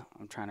media.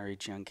 I'm trying to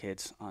reach young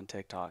kids on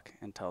TikTok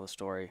and tell the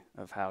story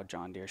of how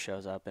John Deere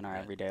shows up in our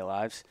everyday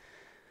lives.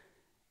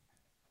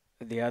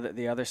 The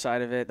other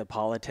side of it, the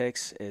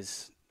politics,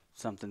 is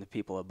something the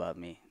people above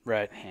me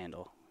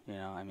handle.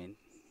 I mean,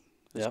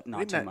 there's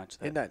not too much.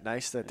 Isn't that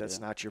nice that that's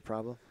not your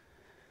problem?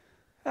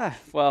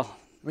 Well,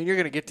 I mean, you're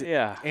going to get to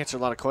answer a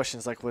lot of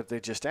questions like what they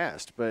just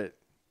asked, but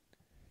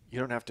you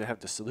don't have to have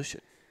the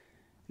solution.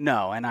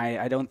 No, and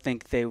I don't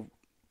think they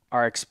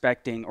are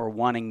expecting or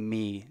wanting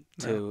me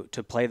to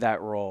play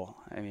that role.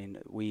 I mean,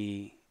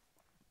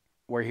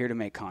 we're here to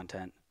make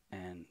content,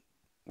 and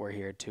we're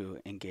here to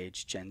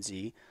engage Gen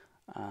Z,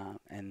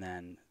 and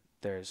then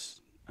there's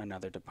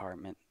another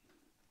department.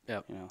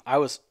 Yeah,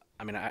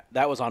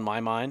 that was on my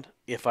mind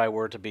if I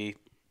were to be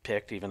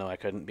picked, even though I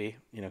couldn't be,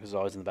 because it's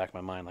always in the back of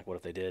my mind, like, what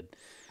if they did?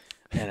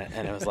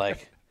 And it was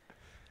like,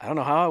 I don't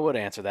know how I would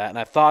answer that. And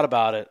I've thought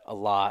about it a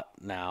lot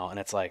now, and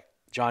it's like,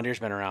 John Deere's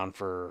been around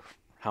for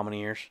how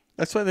many years?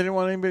 That's why they didn't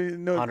want anybody to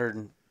know.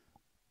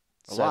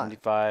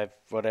 175,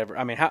 whatever.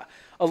 I mean, a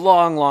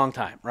long, long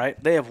time,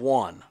 right? They have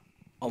won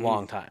a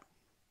long time.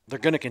 They're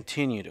going to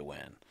continue to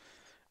win.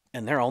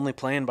 And they're only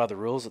playing by the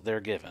rules that they're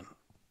given,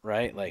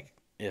 right? Like,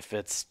 if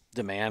it's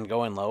demand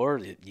going lower,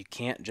 you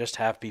can't just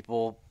have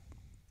people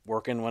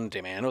working when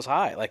demand was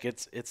high. Like,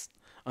 it's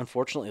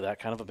unfortunately that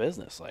kind of a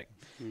business. Like,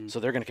 so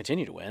they're going to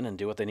continue to win and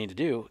do what they need to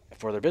do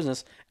for their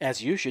business,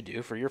 as you should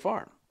do for your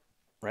farm,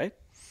 right?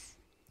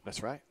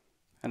 That's right.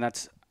 And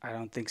that's, I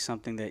don't think,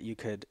 something that you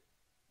could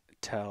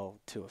tell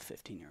to a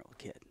 15-year-old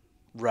kid.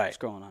 Right.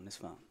 Scrolling on his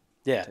phone.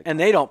 Yeah, and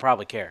they don't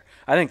probably care.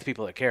 I think the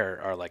people that care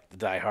are like the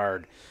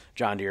diehard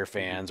John Deere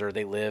fans, or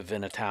they live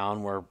in a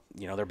town where,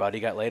 their buddy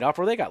got laid off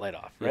or they got laid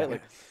off, right? Yeah.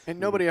 And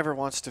nobody ever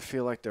wants to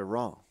feel like they're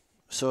wrong.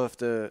 So if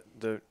the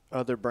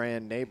other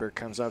brand neighbor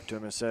comes up to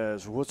him and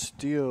says, what's the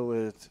deal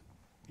with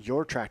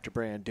your tractor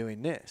brand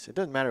doing this? It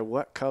doesn't matter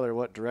what color,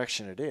 what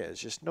direction it is.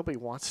 Just nobody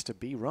wants to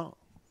be wrong.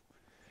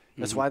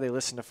 That's why they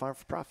listen to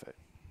Farm4Profit,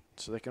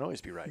 so they can always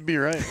be right. Be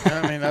right.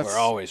 I mean, we're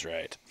always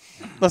right.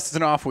 Unless it's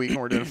an off week and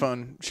we're doing a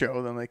fun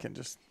show, then they can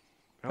just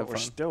have we're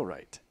fun. still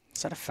right.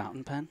 Is that a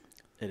fountain pen?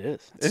 It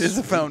is. It is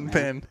a fountain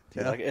pen.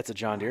 Yeah. Like, it's a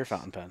John Deere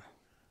fountain pen.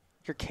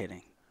 You're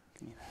kidding.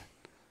 Give me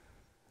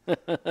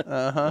that.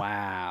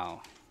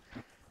 Wow.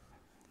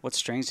 What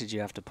strings did you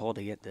have to pull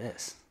to get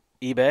this?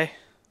 eBay.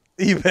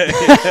 You're kidding.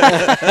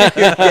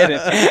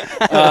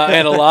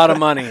 And a lot of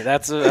money.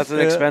 That's an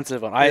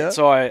expensive one.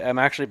 So I'm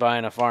actually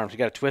buying a farm. So you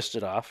got to twist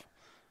it off.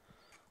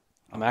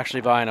 I'm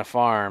actually buying a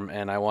farm,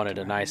 and I wanted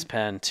a nice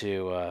pen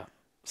to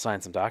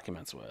sign some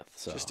documents with.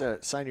 So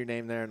just sign your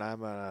name there, and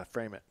I'm gonna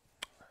frame it.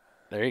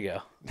 There you go.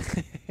 All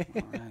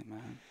right,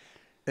 man.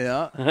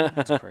 Yeah.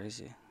 That's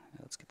crazy.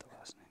 Yeah, let's get the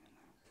last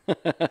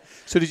name.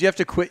 So did you have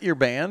to quit your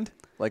band?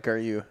 Like, are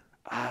you?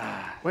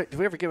 Wait, did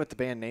we ever get what the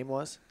band name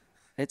was?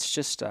 It's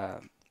just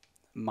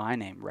my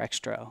name,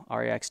 Rextro,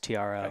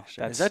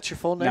 Rextro. Is that your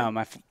full name? No,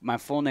 my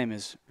full name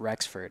is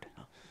Rexford.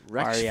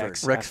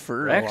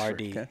 Rexford.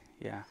 O-R-D. Okay.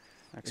 Yeah.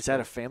 Rexford. Is that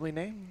a family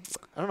name?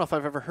 I don't know if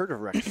I've ever heard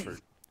of Rexford.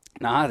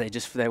 Nah,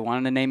 they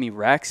wanted to name me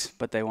Rex,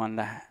 but they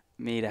wanted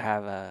me to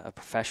have a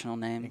professional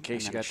name. In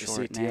case you got the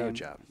short CTO name.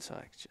 job. So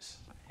I just,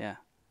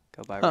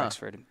 go by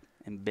Rexford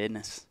in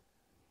business.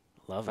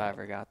 Love if that. I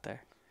ever got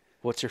there.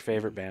 What's your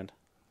favorite band?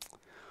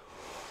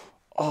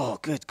 Oh,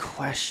 good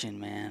question,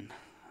 man.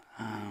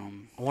 I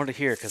wanted to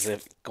hear, because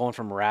if going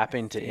from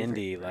rapping to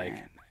indie, like,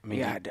 brand. I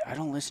mean, I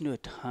don't listen to a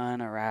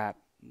ton of rap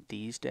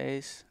these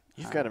days.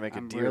 You've got to make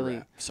a Deere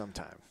rap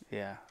sometime.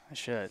 Yeah, I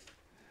should.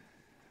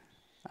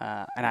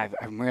 And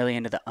I'm really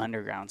into the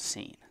underground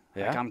scene.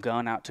 Yeah? Like, I'm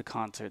going out to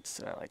concerts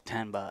that are like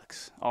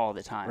 $10 all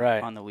the time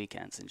on the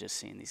weekends, and just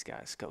seeing these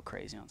guys go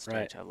crazy on stage.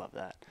 Right. I love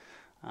that.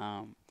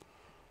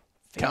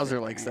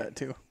 Kowser likes that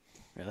too.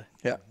 Really?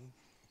 Yeah.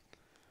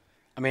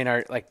 I mean,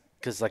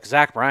 because like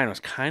Zach Bryan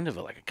was kind of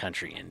like a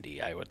country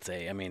indie, I would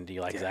say. I mean, do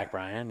you like Zach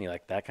Bryan? You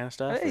like that kind of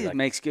stuff? He like,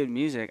 makes good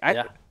music.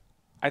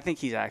 I think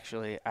he's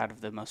actually, out of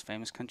the most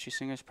famous country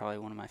singers, probably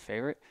one of my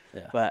favorite.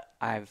 Yeah. But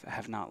I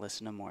have not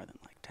listened to more than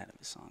like 10 of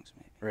his songs,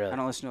 maybe. Really? I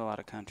don't listen to a lot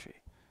of country.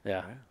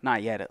 Yeah.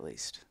 Not yet, at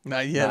least.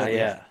 Not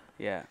yet.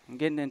 Yeah. I'm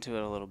getting into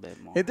it a little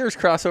bit more. Hey, there's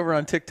crossover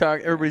on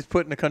TikTok. Everybody's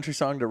putting a country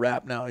song to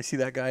rap now. I see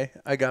that guy.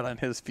 I got on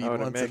his feed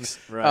once. Mix.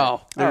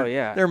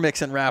 They're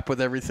mixing rap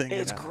with everything.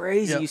 It's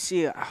crazy. Yep. You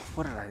see,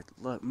 what did I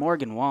look?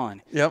 Morgan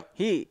Wallen. Yep.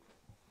 He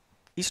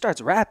starts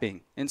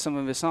rapping in some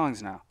of his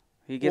songs now.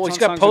 He's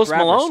got Post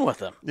Malone with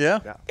him.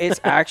 Yeah. It's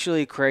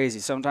actually crazy.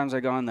 Sometimes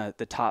I go on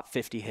the top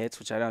 50 hits,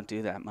 which I don't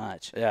do that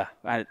much. Yeah.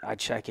 I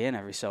check in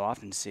every so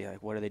often to see,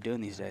 like, what are they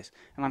doing these days?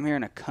 And I'm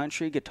hearing a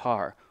country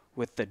guitar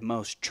with the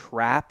most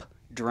trap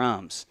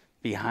drums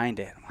behind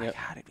it. I'm like,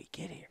 how did we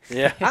get here?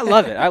 Yeah. I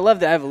love it. I love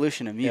the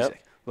evolution of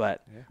music.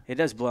 But it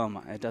does blow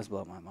my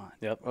mind.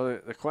 Yep. Well,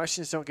 the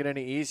questions don't get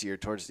any easier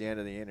towards the end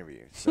of the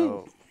interview.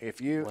 So if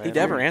you, He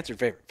never answered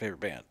favorite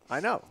band. I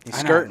know. He's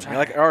skirting.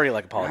 You're already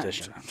like a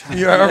politician.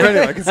 You're already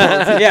like a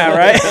politician. Yeah,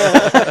 right.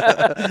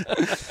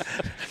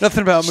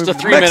 Nothing about Just moving a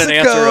to 3-minute Mexico.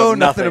 answer of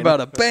Nothing nothing.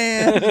 about a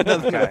band.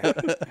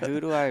 Okay.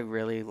 Who do I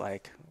really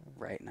like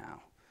right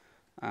now?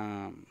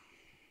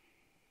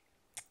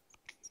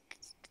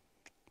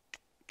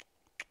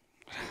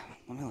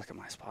 Let me look at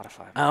my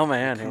Spotify. Oh,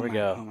 man, here we Who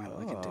go. am I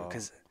looking to?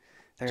 Because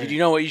Did you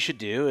know what you should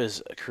do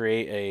is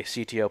create a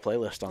CTO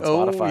playlist on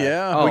Oh, Spotify?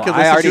 yeah. Oh, we could I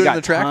listen already to it in got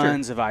the tractor.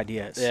 tons of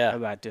ideas Yeah.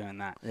 about doing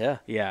that. Yeah.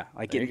 Yeah,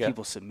 like There you getting go.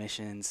 people's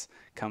submissions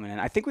coming in.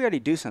 I think we already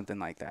do something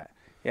like that.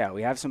 Yeah,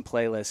 we have some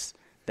playlists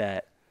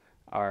that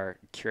are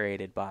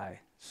curated by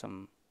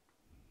some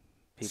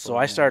people. So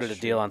in I the started a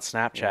industry. deal on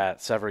Snapchat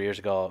several years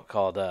ago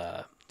called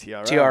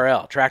TRL.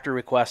 TRL, Tractor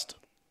Request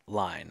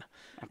Line.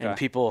 And Okay.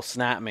 people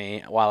snap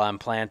me while I'm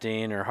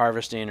planting or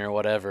harvesting or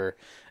whatever,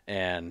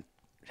 and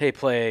hey,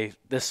 play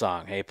this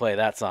song. Hey, play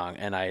that song.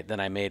 And then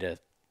I made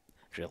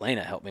actually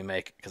Elena helped me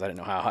make, because I didn't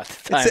know how at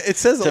the time. It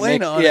says to Elena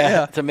make, on it. yeah,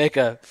 Yeah. to make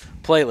a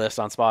playlist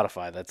on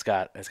Spotify it's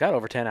got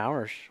over 10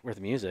 hours worth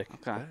of music.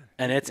 Okay.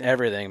 And it's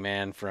everything,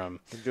 man, from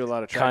You can do a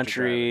lot of tractor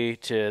country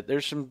to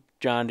there's some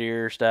John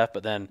Deere stuff,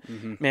 but then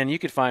man, you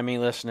could find me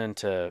listening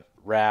to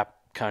rap,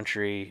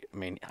 country. I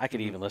mean, I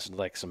could even listen to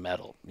like some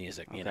metal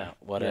music, you know,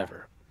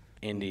 whatever.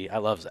 Indie. I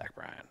love Zach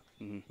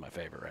Bryan. My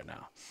favorite right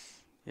now.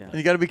 And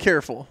you got to be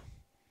careful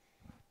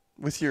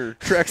with your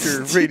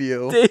tractor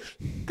radio.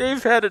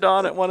 Dave had it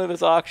on at one of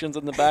his auctions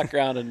in the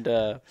background, and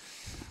A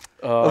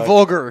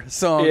vulgar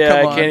song. yeah, come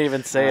I on. can't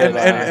even say And, it.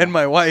 and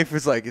my wife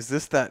was like, "Is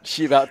this that?"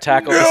 She about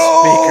tackled the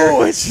No!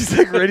 speaker. And she's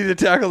like ready to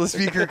tackle the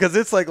speaker because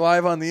it's like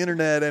live on the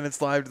internet and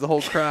it's live to the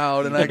whole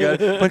crowd. And I got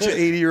a bunch of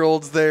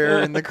 80-year-olds there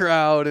in the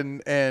crowd,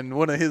 and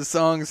one of his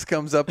songs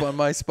comes up on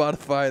my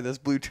Spotify. That's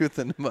Bluetooth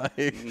into my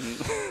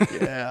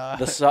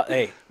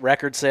Hey,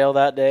 record sale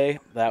that day.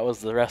 That was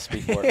the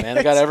recipe for it, man.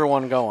 It got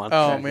everyone going.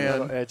 Oh A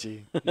little man,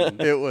 edgy.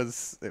 it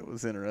was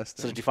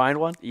interesting. So did you find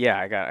one? Yeah,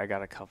 I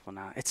got a couple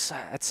now. It's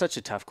such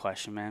a tough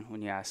question, man.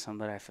 When you ask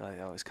somebody, I feel like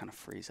they always kind of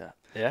freeze up.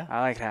 Yeah.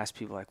 I like to ask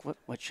people like,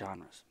 what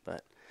genres?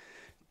 But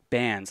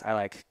bands, I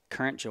like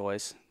Current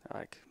Joys. I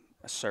like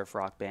a surf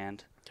rock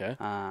band. Okay.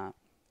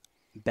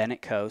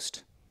 Bennett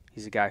Coast.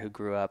 He's a guy who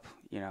grew up,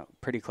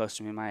 pretty close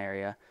to me in my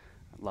area.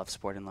 I love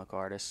supporting local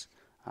artists.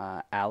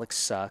 Alex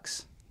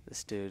Sucks.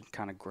 This dude,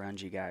 kind of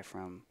grungy guy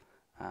from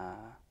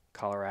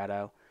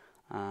Colorado.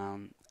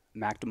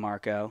 Mac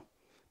DeMarco,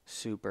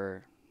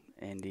 super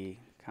indie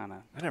kind of.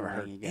 I never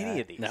heard any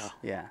of these. No.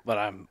 Yeah. But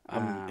I'm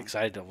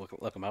excited to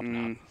look them up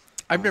now.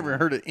 I've never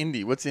heard of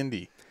indie. What's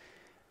indie?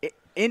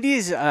 Indie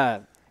is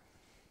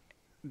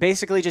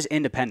basically just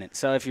independent.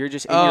 So if you're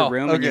just in your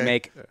room and you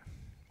make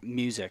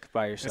music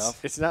by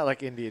yourself. It's not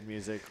like Indian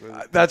music.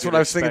 That's you'd what I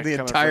was thinking expect the coming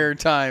entire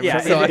time.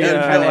 Yeah, So I didn't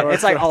independent. know.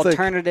 It's like It's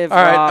alternative all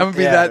right, rock. I'm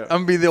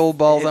gonna be the old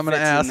balls. It I'm gonna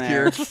fits in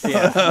ask there. here.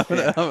 Yeah.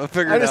 I'm gonna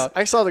figure it out.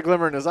 I saw the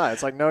glimmer in his eye.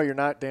 It's like, no, you're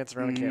not dancing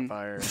around a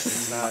campfire.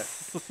 It's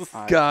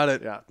not. Got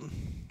it. Yeah.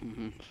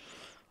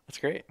 That's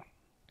great.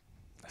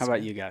 How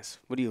about you guys?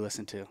 What do you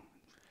listen to?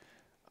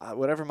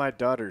 Whatever my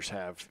daughters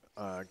have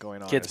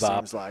going on, Kids it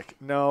Bop. seems like.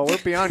 No, we're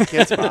beyond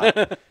Kids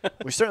Bop.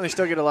 We certainly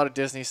still get a lot of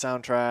Disney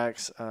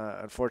soundtracks.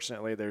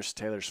 Unfortunately, there's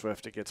Taylor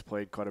Swift that gets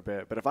played quite a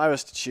bit. But if I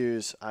was to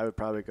choose, I would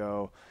probably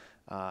go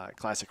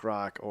classic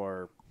rock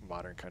or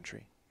modern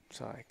country.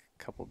 So like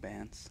a couple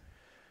bands.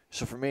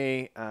 So for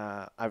me,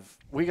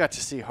 we got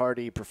to see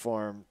Hardy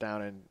perform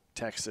down in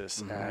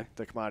Texas at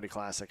the Commodity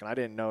Classic, and I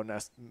didn't know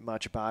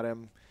much about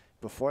him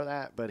before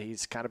that, but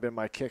he's kind of been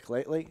my kick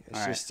lately.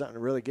 It's just something to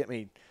really get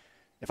me.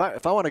 If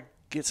I want to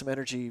get some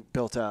energy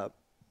built up,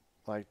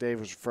 like Dave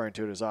was referring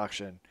to at his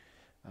auction,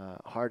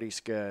 Hardy's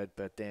good,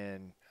 but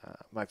then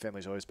my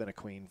family's always been a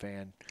Queen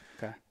fan.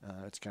 Okay.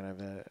 It's kind of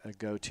a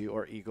go-to,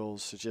 or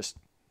Eagles. So just,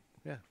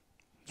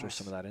 throw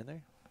some of that in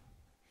there.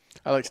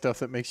 I like stuff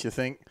that makes you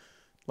think,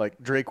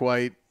 like Drake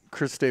White,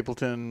 Chris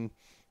Stapleton,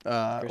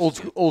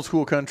 old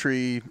school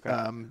country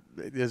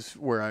is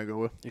where I go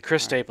with.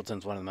 Chris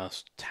Stapleton's one of the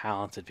most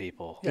talented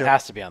people. He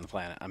has to be on the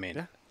planet. I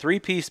mean,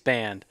 3-piece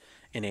band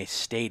in a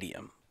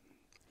stadium.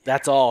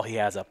 That's all he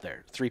has up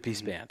there.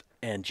 3-piece band,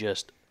 and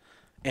just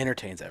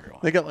entertains everyone.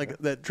 They got like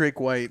that Drake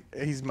White.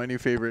 He's my new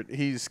favorite.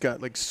 He's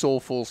got like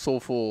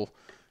soulful.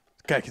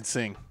 Guy can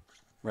sing.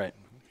 Right.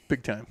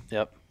 Big time.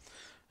 Yep.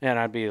 And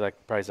I'd be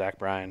like probably Zach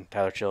Bryan,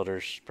 Tyler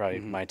Childers, probably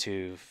my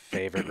two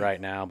favorite right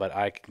now. But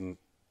I can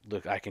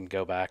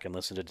go back and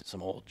listen to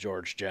some old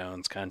George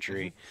Jones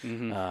country.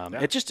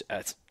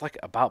 It's like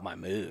about my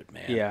mood,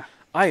 man. Yeah.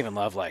 I even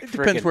love like It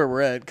depends where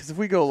we're at. Because if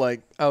we go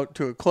like out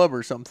to a club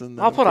or something,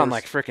 then I'll of put on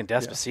course- like frickin'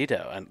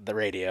 Despacito on the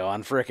radio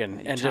on frickin'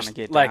 and trying just to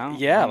get like down?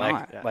 yeah,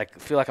 Why like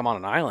feel like I'm on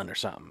an island or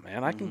something,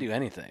 man. I can do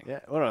anything. Yeah,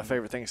 one of my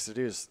favorite things to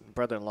do is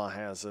brother-in-law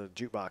has a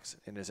jukebox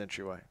in his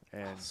entryway,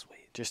 and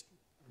just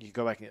you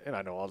go back and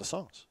I know all the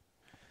songs.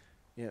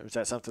 You know, is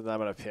that something that I'm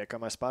going to pick on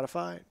my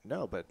Spotify?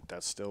 No, but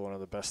that's still one of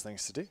the best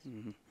things to do.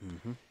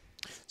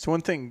 So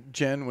one thing,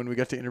 Jen, when we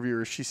got to interview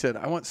her, she said,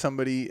 I want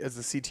somebody as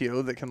the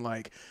CTO that can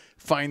like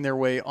find their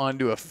way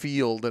onto a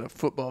field at a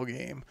football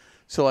game.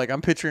 So like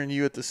I'm picturing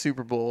you at the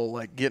Super Bowl,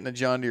 like getting a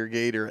John Deere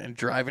Gator and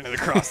driving it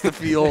across the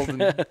field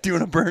and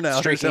doing a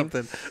burnout or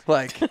something.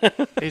 Like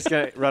He's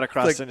gonna run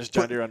across like, in his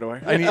John Deere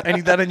underwear. I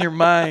need that in your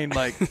mind,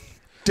 like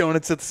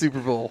donuts at the Super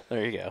Bowl.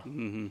 There you go.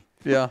 Mm-hmm.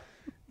 Yeah.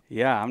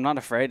 Yeah, I'm not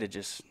afraid to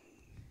just,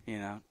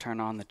 turn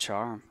on the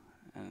charm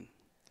and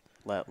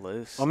let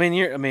loose. I mean,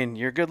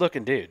 you're a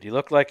good-looking dude. You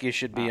look like you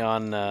should be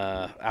on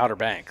Outer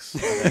Banks.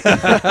 is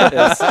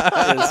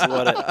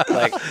what it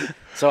like.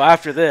 So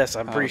after this,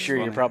 I'm pretty sure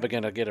you're probably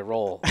going to get a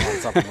role on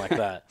something like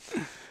that.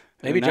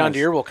 Maybe John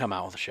Deere will come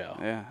out with a show.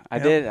 Yeah, I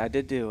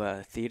did do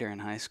theater in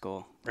high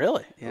school.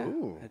 Really? Yeah,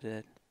 Ooh. I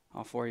did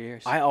all 4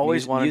 years. I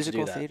always wanted to do that.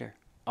 Musical theater.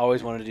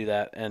 Always wanted to do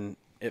that, and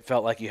it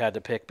felt like you had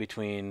to pick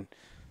between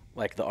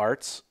like the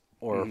arts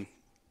or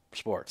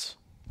sports.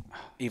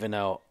 Even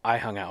though I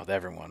hung out with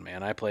everyone,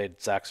 man. I played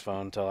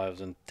saxophone until I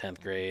was in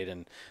 10th grade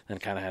and then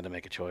kind of had to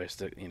make a choice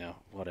to,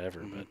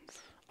 whatever. But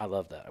I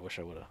love that. I wish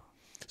I would have.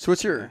 So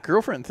what's your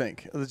girlfriend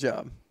think of the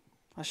job?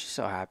 Oh, she's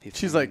so happy.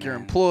 She's for me, like, you're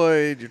man.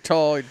 employed, you're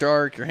tall, you're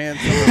dark, you're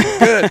handsome.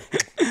 Good.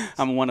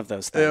 I'm one of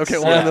those things. Okay,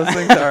 one of those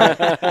things. All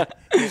right.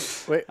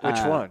 Wait, which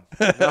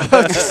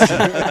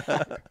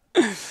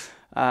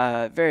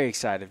one? Very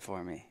excited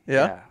for me.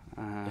 Yeah?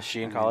 Is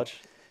she in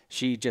college?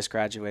 She just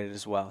graduated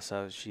as well,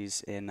 so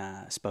she's in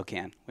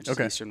Spokane, which is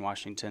Eastern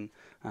Washington.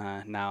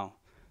 Now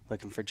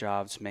looking for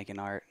jobs, making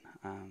art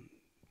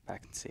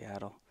back in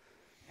Seattle.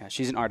 Yeah,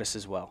 she's an artist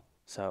as well,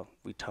 so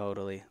we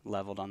totally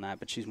leveled on that.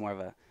 But she's more of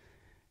a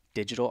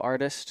digital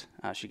artist.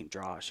 She can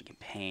draw, she can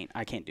paint.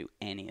 I can't do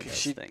any of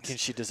those things. Can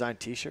she design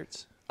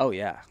T-shirts? Oh,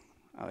 yeah.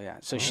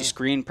 So she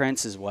screen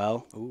prints as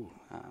well. Ooh.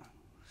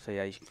 So,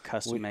 yeah, you can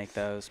custom make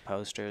those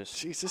posters.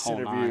 Jeez, this whole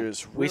interview nine.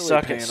 is really We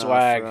suck paying at off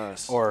swag for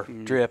us. or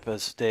drip,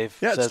 as Dave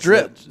Yeah, says. it's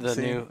drip. The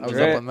See, new I was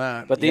drip. up on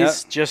that. But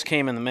these just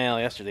came in the mail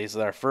yesterday. These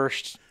are our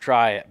first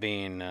try at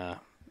being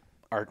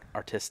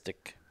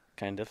artistic,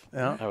 kind of,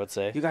 Yeah. I would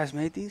say. You guys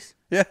made these?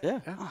 Yeah.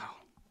 Yeah.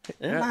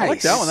 Yeah. I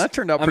like that one. That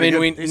turned out I pretty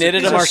mean, good. we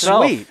knitted them are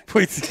ourselves. sweet.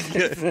 Wait,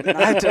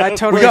 I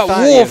totally we got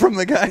thought wool you- from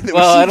the guy that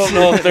Well, I was don't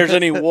know if there's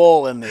any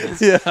wool in these.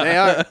 They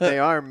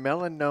are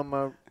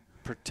melanoma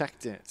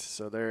protectant,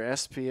 so they're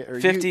SP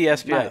or 50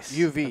 SPF. Nice.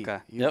 UV, Okay.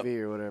 UV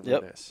or whatever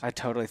Yep. it is. I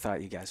totally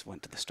thought you guys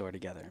went to the store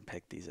together and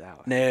picked these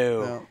out.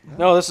 No,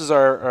 this is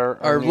our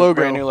Our new,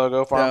 logo. brand new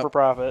logo, Farm for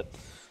Profit.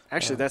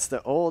 Actually, that's the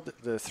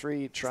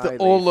three tri. the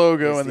old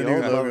logo It's and the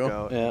new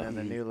logo. Yeah. and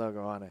the new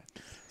logo on it.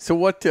 So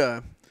what?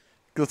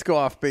 Let's go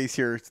off base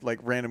here. It's like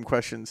random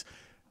questions.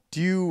 Do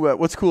you?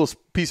 What's the coolest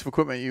piece of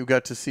equipment you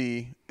got to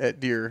see at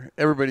Deere?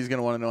 Everybody's going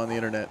to want to know on the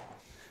internet.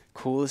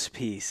 Coolest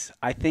piece.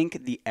 I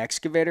think the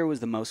excavator was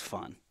the most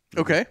fun.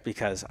 Okay.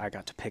 Because I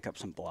got to pick up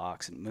some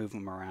blocks and move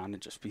them around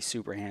and just be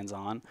super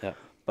hands-on. Yeah.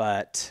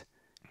 But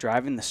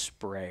driving the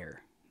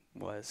sprayer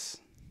was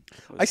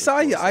I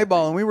saw you coolest, I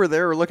eyeballing. think. We were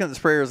there looking at the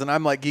sprayers, and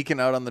I'm like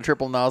geeking out on the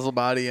triple nozzle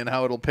body and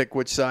how it'll pick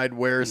which side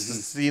where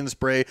seeing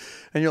spray.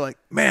 And you're like,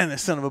 man,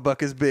 this son of a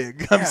buck is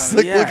big. I'm just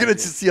like looking at you to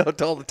see how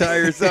tall the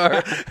tires are,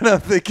 and I'm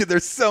thinking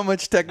there's so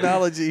much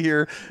technology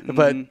here.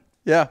 But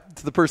yeah,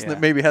 to the person that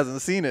maybe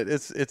hasn't seen it,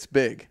 it's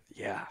big.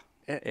 Yeah,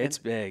 it's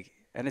big.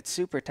 And it's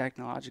super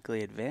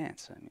technologically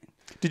advanced. I mean,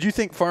 Did you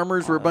think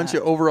farmers were a bunch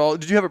of overall?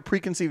 Did you have a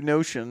preconceived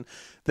notion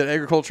that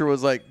agriculture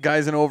was like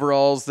guys in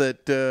overalls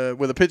that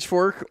with a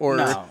pitchfork? Or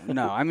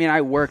no. I mean, I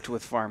worked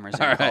with farmers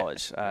in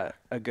college a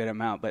good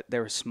amount, but they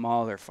were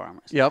smaller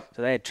farmers. Yep.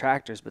 So they had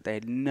tractors, but they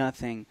had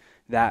nothing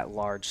that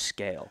large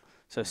scale.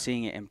 So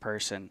seeing it in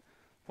person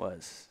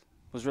was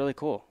really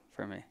cool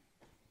for me.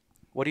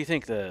 What do you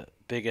think the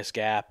biggest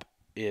gap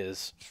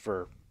is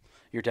for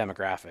your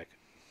demographic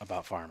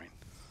about farming?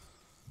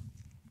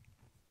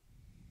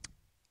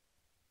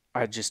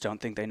 I just don't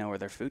think they know where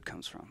their food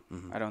comes from.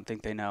 I don't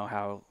think they know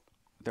how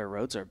their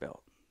roads are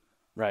built.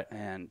 Right.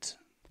 And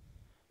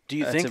do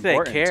you that's think they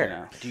important to care?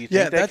 know. Do you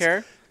Yeah, think they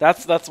care?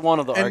 That's one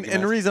of the arguments.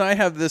 And the reason I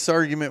have this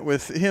argument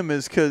with him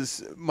is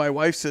because my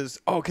wife says,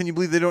 "Oh, can you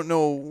believe they don't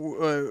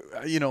know,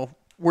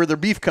 where their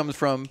beef comes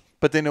from,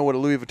 but they know what a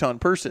Louis Vuitton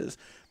purse is?"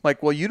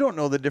 Like, well, you don't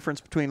know the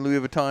difference between Louis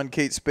Vuitton,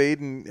 Kate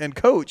Spade, and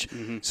Coach.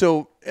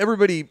 So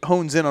everybody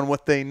hones in on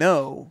what they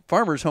know.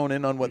 Farmers hone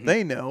in on what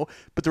they know,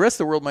 but the rest of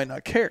the world might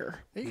not care.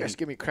 You guys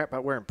give me crap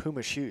about wearing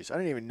Puma shoes. I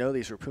didn't even know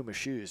these were Puma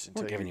shoes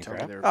until giving you you told me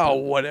crap. they were Oh,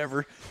 Puma.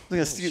 whatever. Look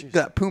at see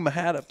that Puma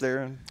hat up there.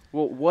 And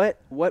well,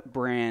 what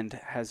brand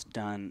has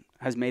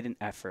made an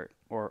effort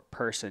or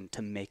person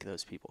to make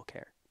those people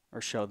care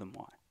or show them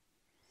why?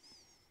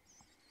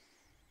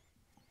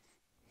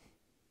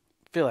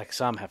 I feel like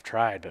some have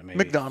tried, but maybe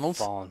McDonald's.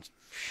 fallen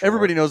short.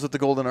 everybody knows what the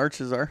golden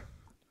arches are.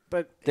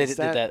 But They is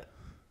did that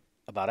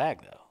about ag,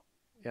 though.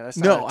 Yeah, that's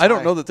No, not a I don't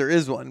tie. know that there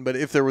is one, but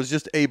if there was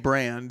just a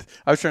brand,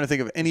 I was trying to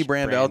think of any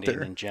brand out Branding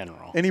there. in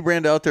general. Any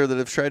brand out there that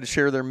have tried to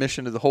share their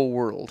mission to the whole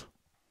world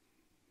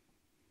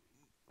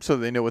so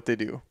they know what they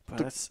do. But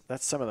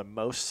that's some of the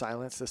most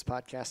silence this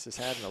podcast has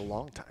had in a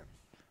long time.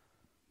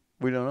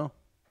 We don't know.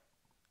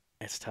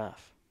 It's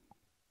tough.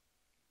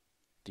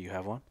 Do you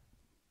have one?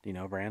 Do you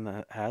know a brand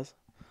that has?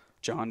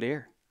 John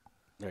Deere.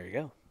 There you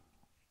go.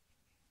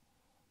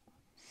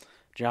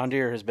 John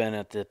Deere has been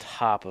at the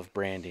top of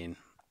branding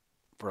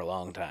for a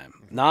long time.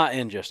 Not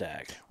in just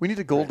ag. We need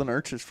the golden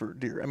arches for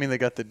deer. I mean, they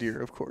got the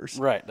deer, of course.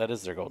 Right, that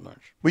is their golden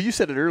arch. Well, you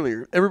said it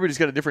earlier. Everybody's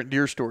got a different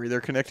deer story.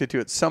 They're connected to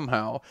it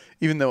somehow,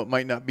 even though it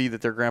might not be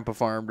that their grandpa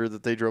farmed or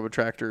that they drove a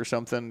tractor or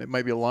something. It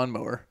might be a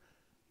lawnmower.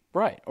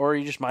 Right, or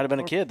you just might have been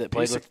a kid that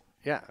played with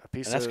a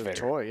piece an of excavator.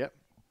 toy. Yep.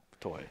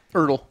 toy.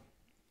 Ertl.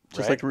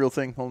 Just Right. like the real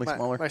thing, only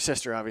smaller. My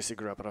sister obviously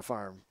grew up on a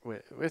farm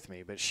with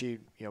me, but she,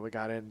 we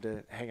got in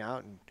to hang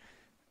out, and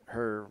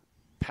her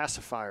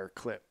pacifier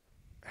clip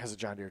has a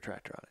John Deere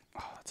tractor on it.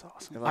 Oh, that's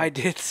awesome. I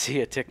did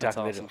see a TikTok That's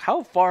video. awesome.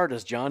 How far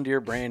does John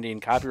Deere branding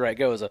copyright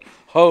go as a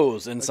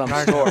hose in some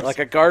store, like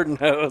a garden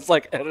hose,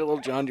 like had a little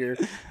John Deere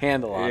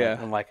handle on it? Yeah.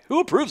 I'm like, who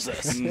approves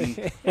this?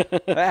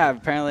 Yeah,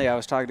 apparently I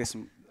was talking to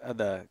some of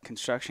the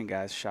construction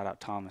guys, shout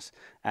out Thomas,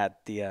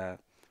 at the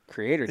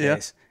Creator Yeah.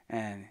 Days,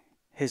 and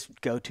his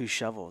go-to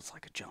shovel is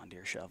like a John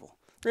Deere shovel.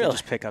 Really? They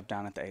just pick up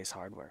down at the Ace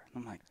Hardware.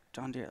 I'm like,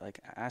 John Deere, like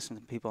asking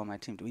the people on my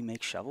team, do we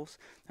make shovels?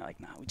 They're like,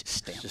 no, we just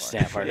stamp Just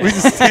our stamp our We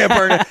just stamp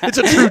our name.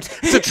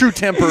 It's a true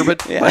temper,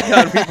 but my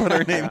God, we put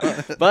our name on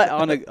it. But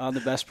on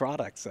the best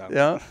product, so.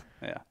 Yeah.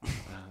 Yeah.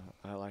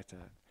 I like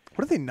that.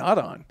 What are they not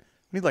on?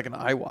 We need like an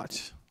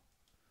iWatch,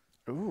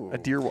 Ooh. a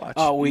Deer watch.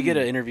 Oh, we get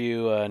to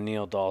interview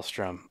Neil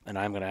Dahlstrom, and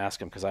I'm going to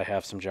ask him because I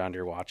have some John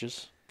Deere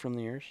watches from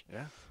the years.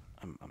 Yeah.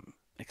 I'm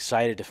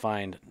excited to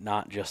find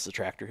not just the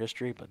tractor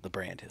history, but the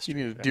brand history.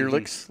 You need a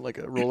Deerlix, like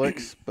a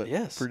Rolex, but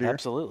Yes, for deer.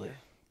 absolutely.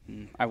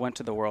 I went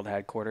to the world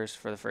headquarters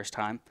for the first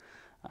time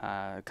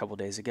a couple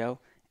days ago,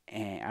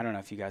 and I don't know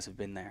if you guys have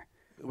been there.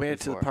 We went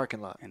to the before.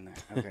 parking lot. In there.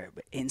 Okay,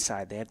 but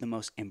inside they have the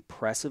most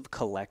impressive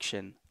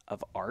collection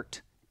of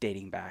art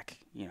dating back,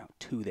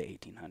 to the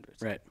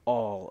 1800s. Right.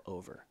 All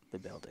over the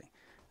building.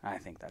 I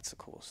think that's the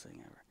coolest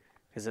thing ever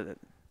because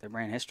their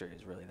brand history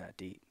is really that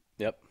deep.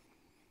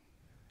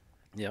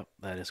 Yep,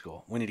 that is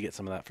cool. We need to get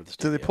some of that for the Do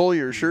studio. they pull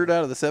your shirt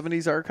out of the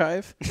 70s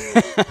archive?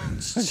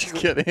 Just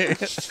kidding.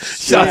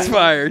 Shots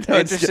fired. No,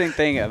 The it's just- interesting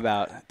thing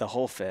about the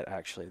whole fit,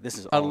 actually, this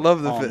is I all,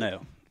 love the all fit. new.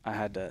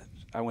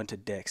 I went to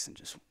Dick's and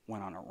just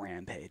went on a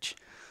rampage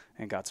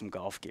and got some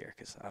golf gear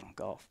because I don't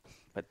golf.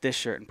 But this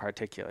shirt in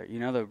particular,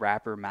 the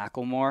rapper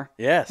Macklemore?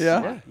 Yes.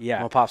 Yeah? Yeah.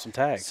 We'll pop some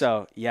tags.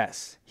 So,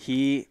 yes,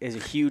 he is a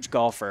huge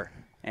golfer,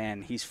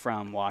 and he's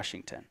from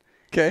Washington.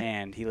 Okay.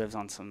 And he's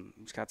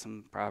got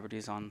some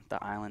properties on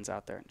the islands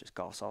out there and just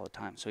golfs all the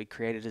time. So he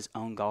created his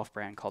own golf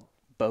brand called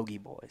Bogey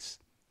Boys.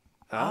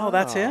 Oh,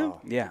 that's him?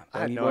 Yeah,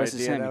 I had Bogey no Boys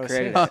is idea him. that He was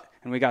created him. it.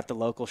 And we got the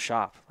local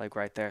shop, like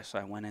right there. So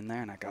I went in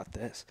there and I got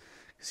this.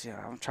 'Cause,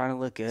 I'm trying to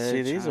look good.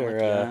 See, these trying to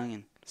look are young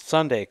and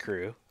Sunday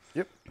Crew.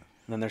 Yep. And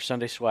then there's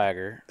Sunday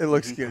Swagger. It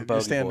looks and good. You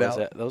Bogey stand Boys.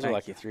 out. Those are Thank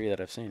like you. the three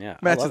that I've seen, yeah.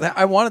 Matches love that.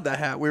 I wanted that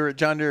hat. We were at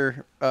John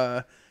Deere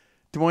Des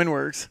Moines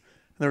Works, and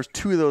there was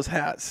 2 of those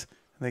hats,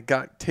 and they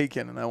got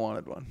taken, and I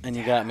wanted one. And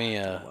you got me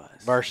a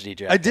varsity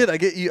jacket. I did. I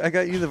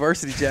got you the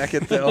varsity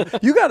jacket though.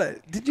 Did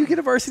you get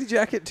a varsity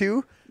jacket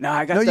too? no,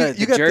 I got No, the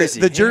you got jersey.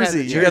 the He had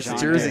jersey. You got the on.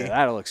 jersey. Yeah,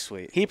 that'll look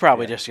sweet. He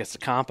probably just gets to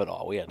comp it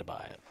all. We had to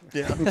buy it.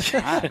 Yeah.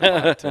 I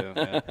bought it too.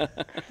 Yeah.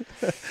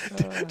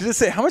 Did it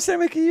say how much did I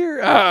make a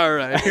year? All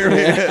right. Here we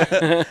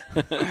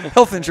go.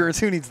 Health insurance.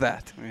 Who needs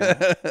that?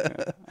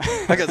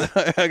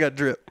 I got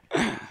drip.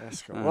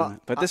 That's cool. Well,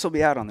 But this will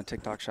be out on the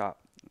TikTok shop.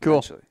 Cool.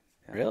 Eventually.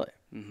 Yeah. Really?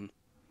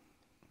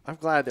 I'm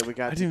glad that we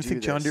got I to didn't do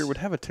think John this. Deere would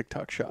have a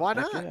TikTok shop. Why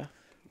not? Yeah.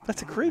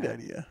 That's a great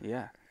idea.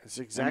 Yeah. It's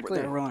And exactly.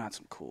 they're rolling out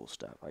some cool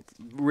stuff, like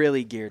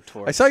really geared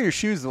towards. I saw your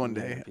shoes the one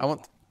day.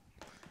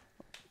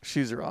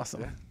 Shoes are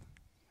awesome.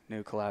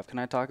 new collab. Can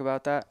I talk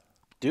about that?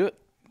 Do it.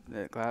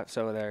 The collab.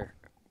 So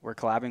we're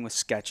collabing with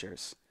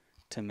Skechers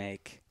to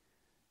make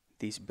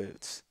these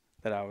boots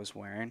that I was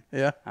wearing.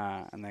 Yeah.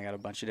 And they got a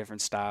bunch of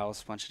different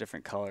styles, a bunch of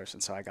different colors,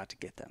 and so I got to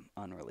get them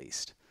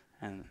unreleased.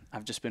 And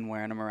I've just been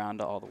wearing them around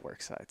to all the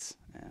work sites.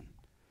 And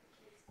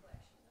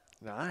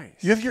Nice.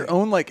 You have your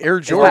own like Air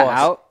is Jordans. that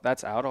out?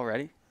 That's out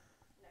already?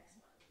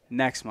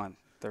 Next month.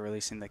 They're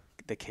releasing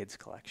the kids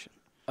collection.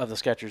 Of the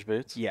Skechers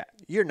boots? Yeah.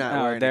 You're not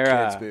No, wearing a they're,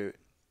 kid's boot.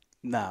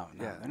 No,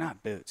 Yeah. they're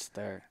not boots.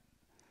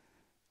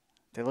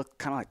 They look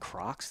kind of like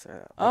Crocs. They're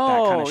like Oh,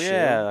 that kind of shoe.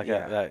 yeah. Like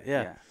that,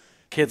 yeah.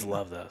 Kids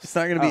love those. It's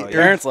not gonna be Oh, yeah.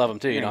 Air, Parents love them,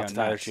 too. You You're don't have to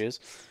gonna tie go their nuts. shoes.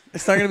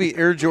 It's not gonna be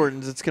Air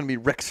Jordans. It's gonna be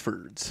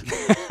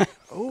Rexfords.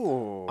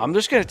 Oh. I'm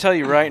just going to tell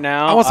you right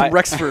now. I want some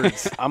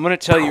Rexfords. I'm going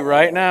to tell you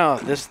right now,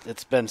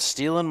 it's been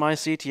stealing my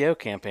CTO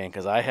campaign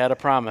because I had a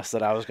promise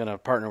that I was going to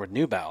partner with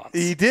New Balance.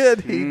 He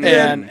did. He did.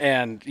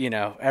 And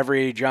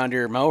every John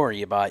Deere mower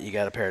you bought, you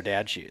got a pair of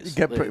dad shoes.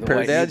 You got a The pair of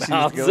white dad New shoes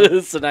to go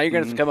Balances. So now you're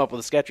going to have to come up with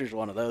a Skechers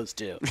one of those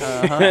too.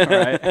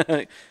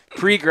 Right.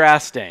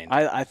 Pre-grass stained.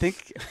 I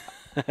think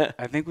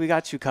we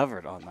got you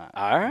covered on that.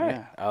 All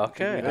right. Yeah.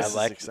 Okay. This I is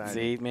like. exciting.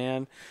 See,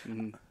 man,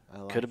 I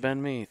like could have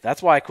been me.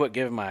 That's why I quit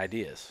giving my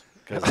ideas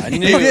because I He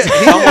knew did.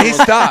 He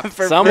stopped.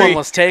 someone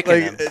was taking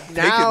Like,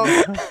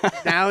 them.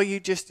 now you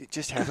just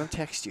have him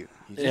text you.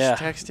 You just Yeah.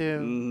 text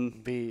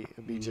him. Be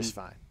just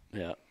fine.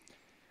 Yeah. That's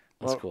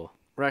Well, cool.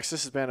 Rex,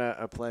 this has been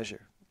a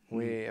pleasure.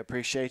 We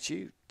appreciate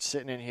you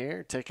sitting in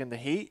here, taking the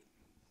heat,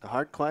 the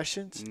hard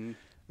questions. I'm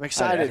I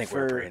excited think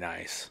we're pretty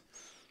nice.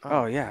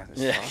 Oh yeah, this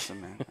is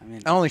awesome, man. I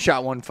mean, I only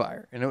shot one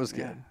fire, and it was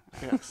good.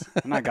 Yes.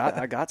 and I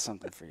got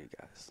something for you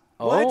guys.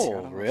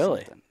 Oh,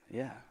 really? Something.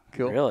 Yeah.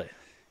 Cool. Really?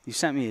 You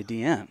sent me a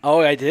DM.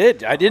 Oh, I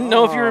did. I didn't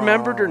know if you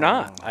remembered or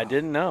not. I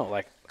didn't know.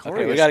 Like, Corey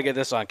okay, we is- got to get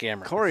this on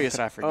camera. Corey is Could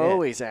I forget?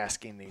 always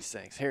asking these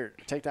things. Here,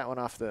 take that one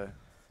off the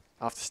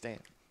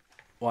stand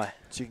Why?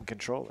 so you can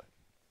control it.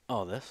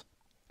 Oh, this?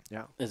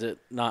 Yeah. Is it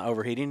not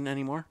overheating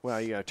anymore? Well,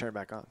 you got to turn it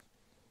back on.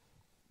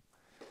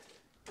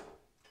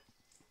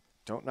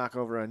 Don't knock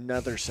over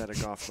another set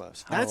of golf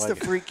gloves. That's the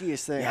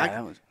freakiest thing. Yeah,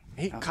 that was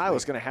Kyle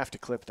was going to have to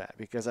clip that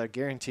because I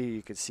guarantee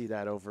you could see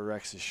that over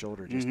Rex's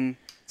shoulder. Just It's going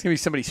to be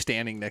somebody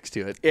standing next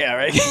to it. Yeah,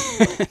 right.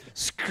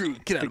 Screw,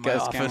 get out The of my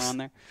ghost camera office. on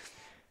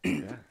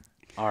there.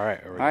 All right.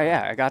 All right,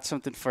 yeah, I got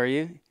something for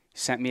you. You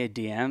sent me a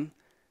DM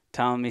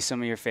telling me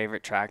some of your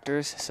favorite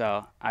tractors,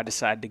 so I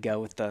decided to go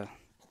with the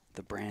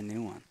brand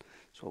new one.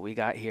 That's what we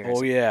got here.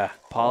 Oh, yeah.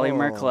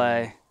 Polymer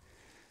clay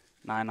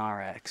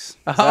 9RX.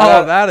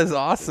 Oh, that is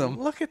awesome.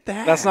 look at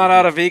that. That's not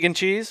out of vegan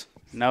cheese?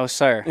 No,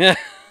 sir. Yeah.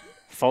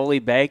 Fully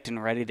baked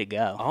and ready to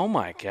go. Oh,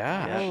 my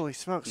God. Holy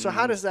smokes. So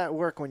how does that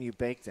work when you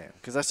bake them?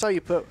 Because I saw you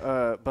put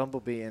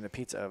Bumblebee in a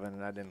pizza oven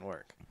and that didn't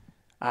work.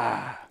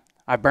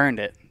 I burned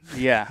it.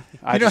 Yeah.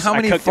 You know how I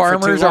many cooked it for too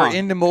farmers are long.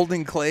 into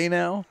molding clay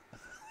now?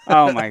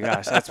 Oh, my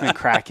gosh. That's been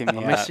cracking me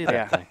Let me up. see that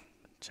Yeah. thing.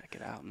 Check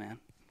it out, man.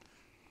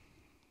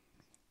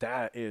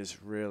 That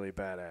is really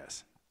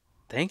badass.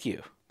 Thank you.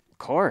 Of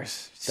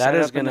course. That Set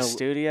is up in the gonna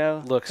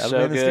studio. Looks That'll so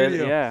be in the good.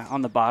 studio. Yeah,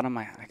 on the bottom,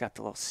 I got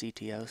the little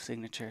CTO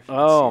signature. if you can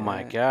Oh, see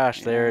my that.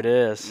 gosh. There it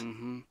is.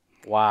 Mm-hmm.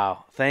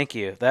 Wow. Thank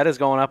you. That is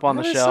going up on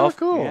That the is shelf. so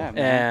cool. Yeah, man.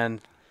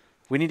 And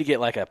we need to get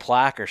like a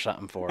plaque or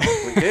something for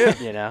it. We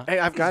do. You know? Hey,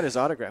 I've got his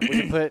autograph. We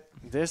can put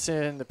this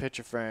in the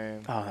picture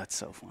frame Oh, that's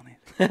so funny.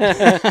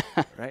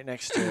 right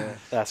next to it.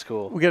 That's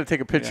cool. We got to take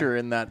a picture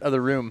in that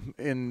other room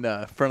in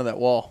front of that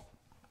wall.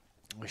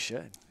 We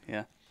should.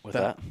 Yeah. With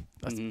that.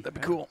 That'd be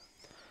cool.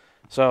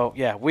 So,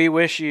 yeah, we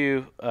wish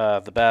you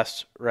the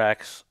best,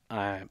 Rex.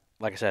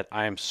 Like I said,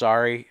 I am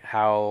sorry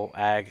how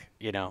Ag,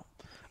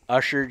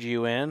 ushered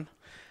you in.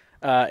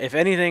 If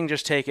anything,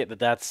 just take it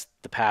that's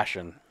the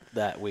passion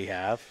that we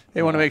have.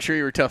 They want to make sure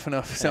you were tough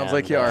enough. Sounds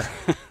like you are.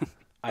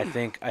 I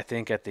think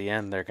at the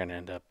end they're going to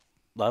end up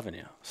loving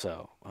you.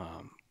 So,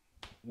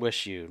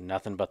 wish you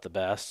nothing but the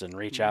best, and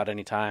reach out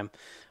anytime.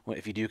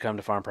 If you do come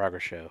to Farm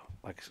Progress Show,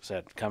 like I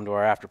said, come to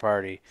our after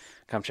party,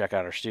 come check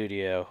out our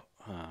studio.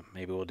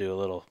 Maybe we'll do a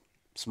little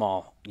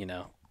small,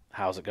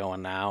 how's it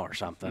going now or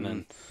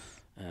something.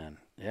 And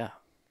yeah,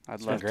 I'd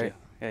it's love been great. to.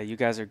 Yeah, you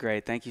guys are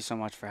great. Thank you so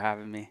much for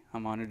having me.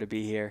 I'm honored to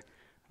be here.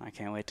 I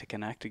can't wait to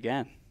connect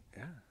again.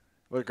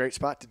 What a great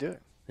spot to do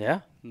it.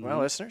 Yeah. Well,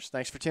 listeners,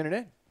 thanks for tuning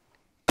in.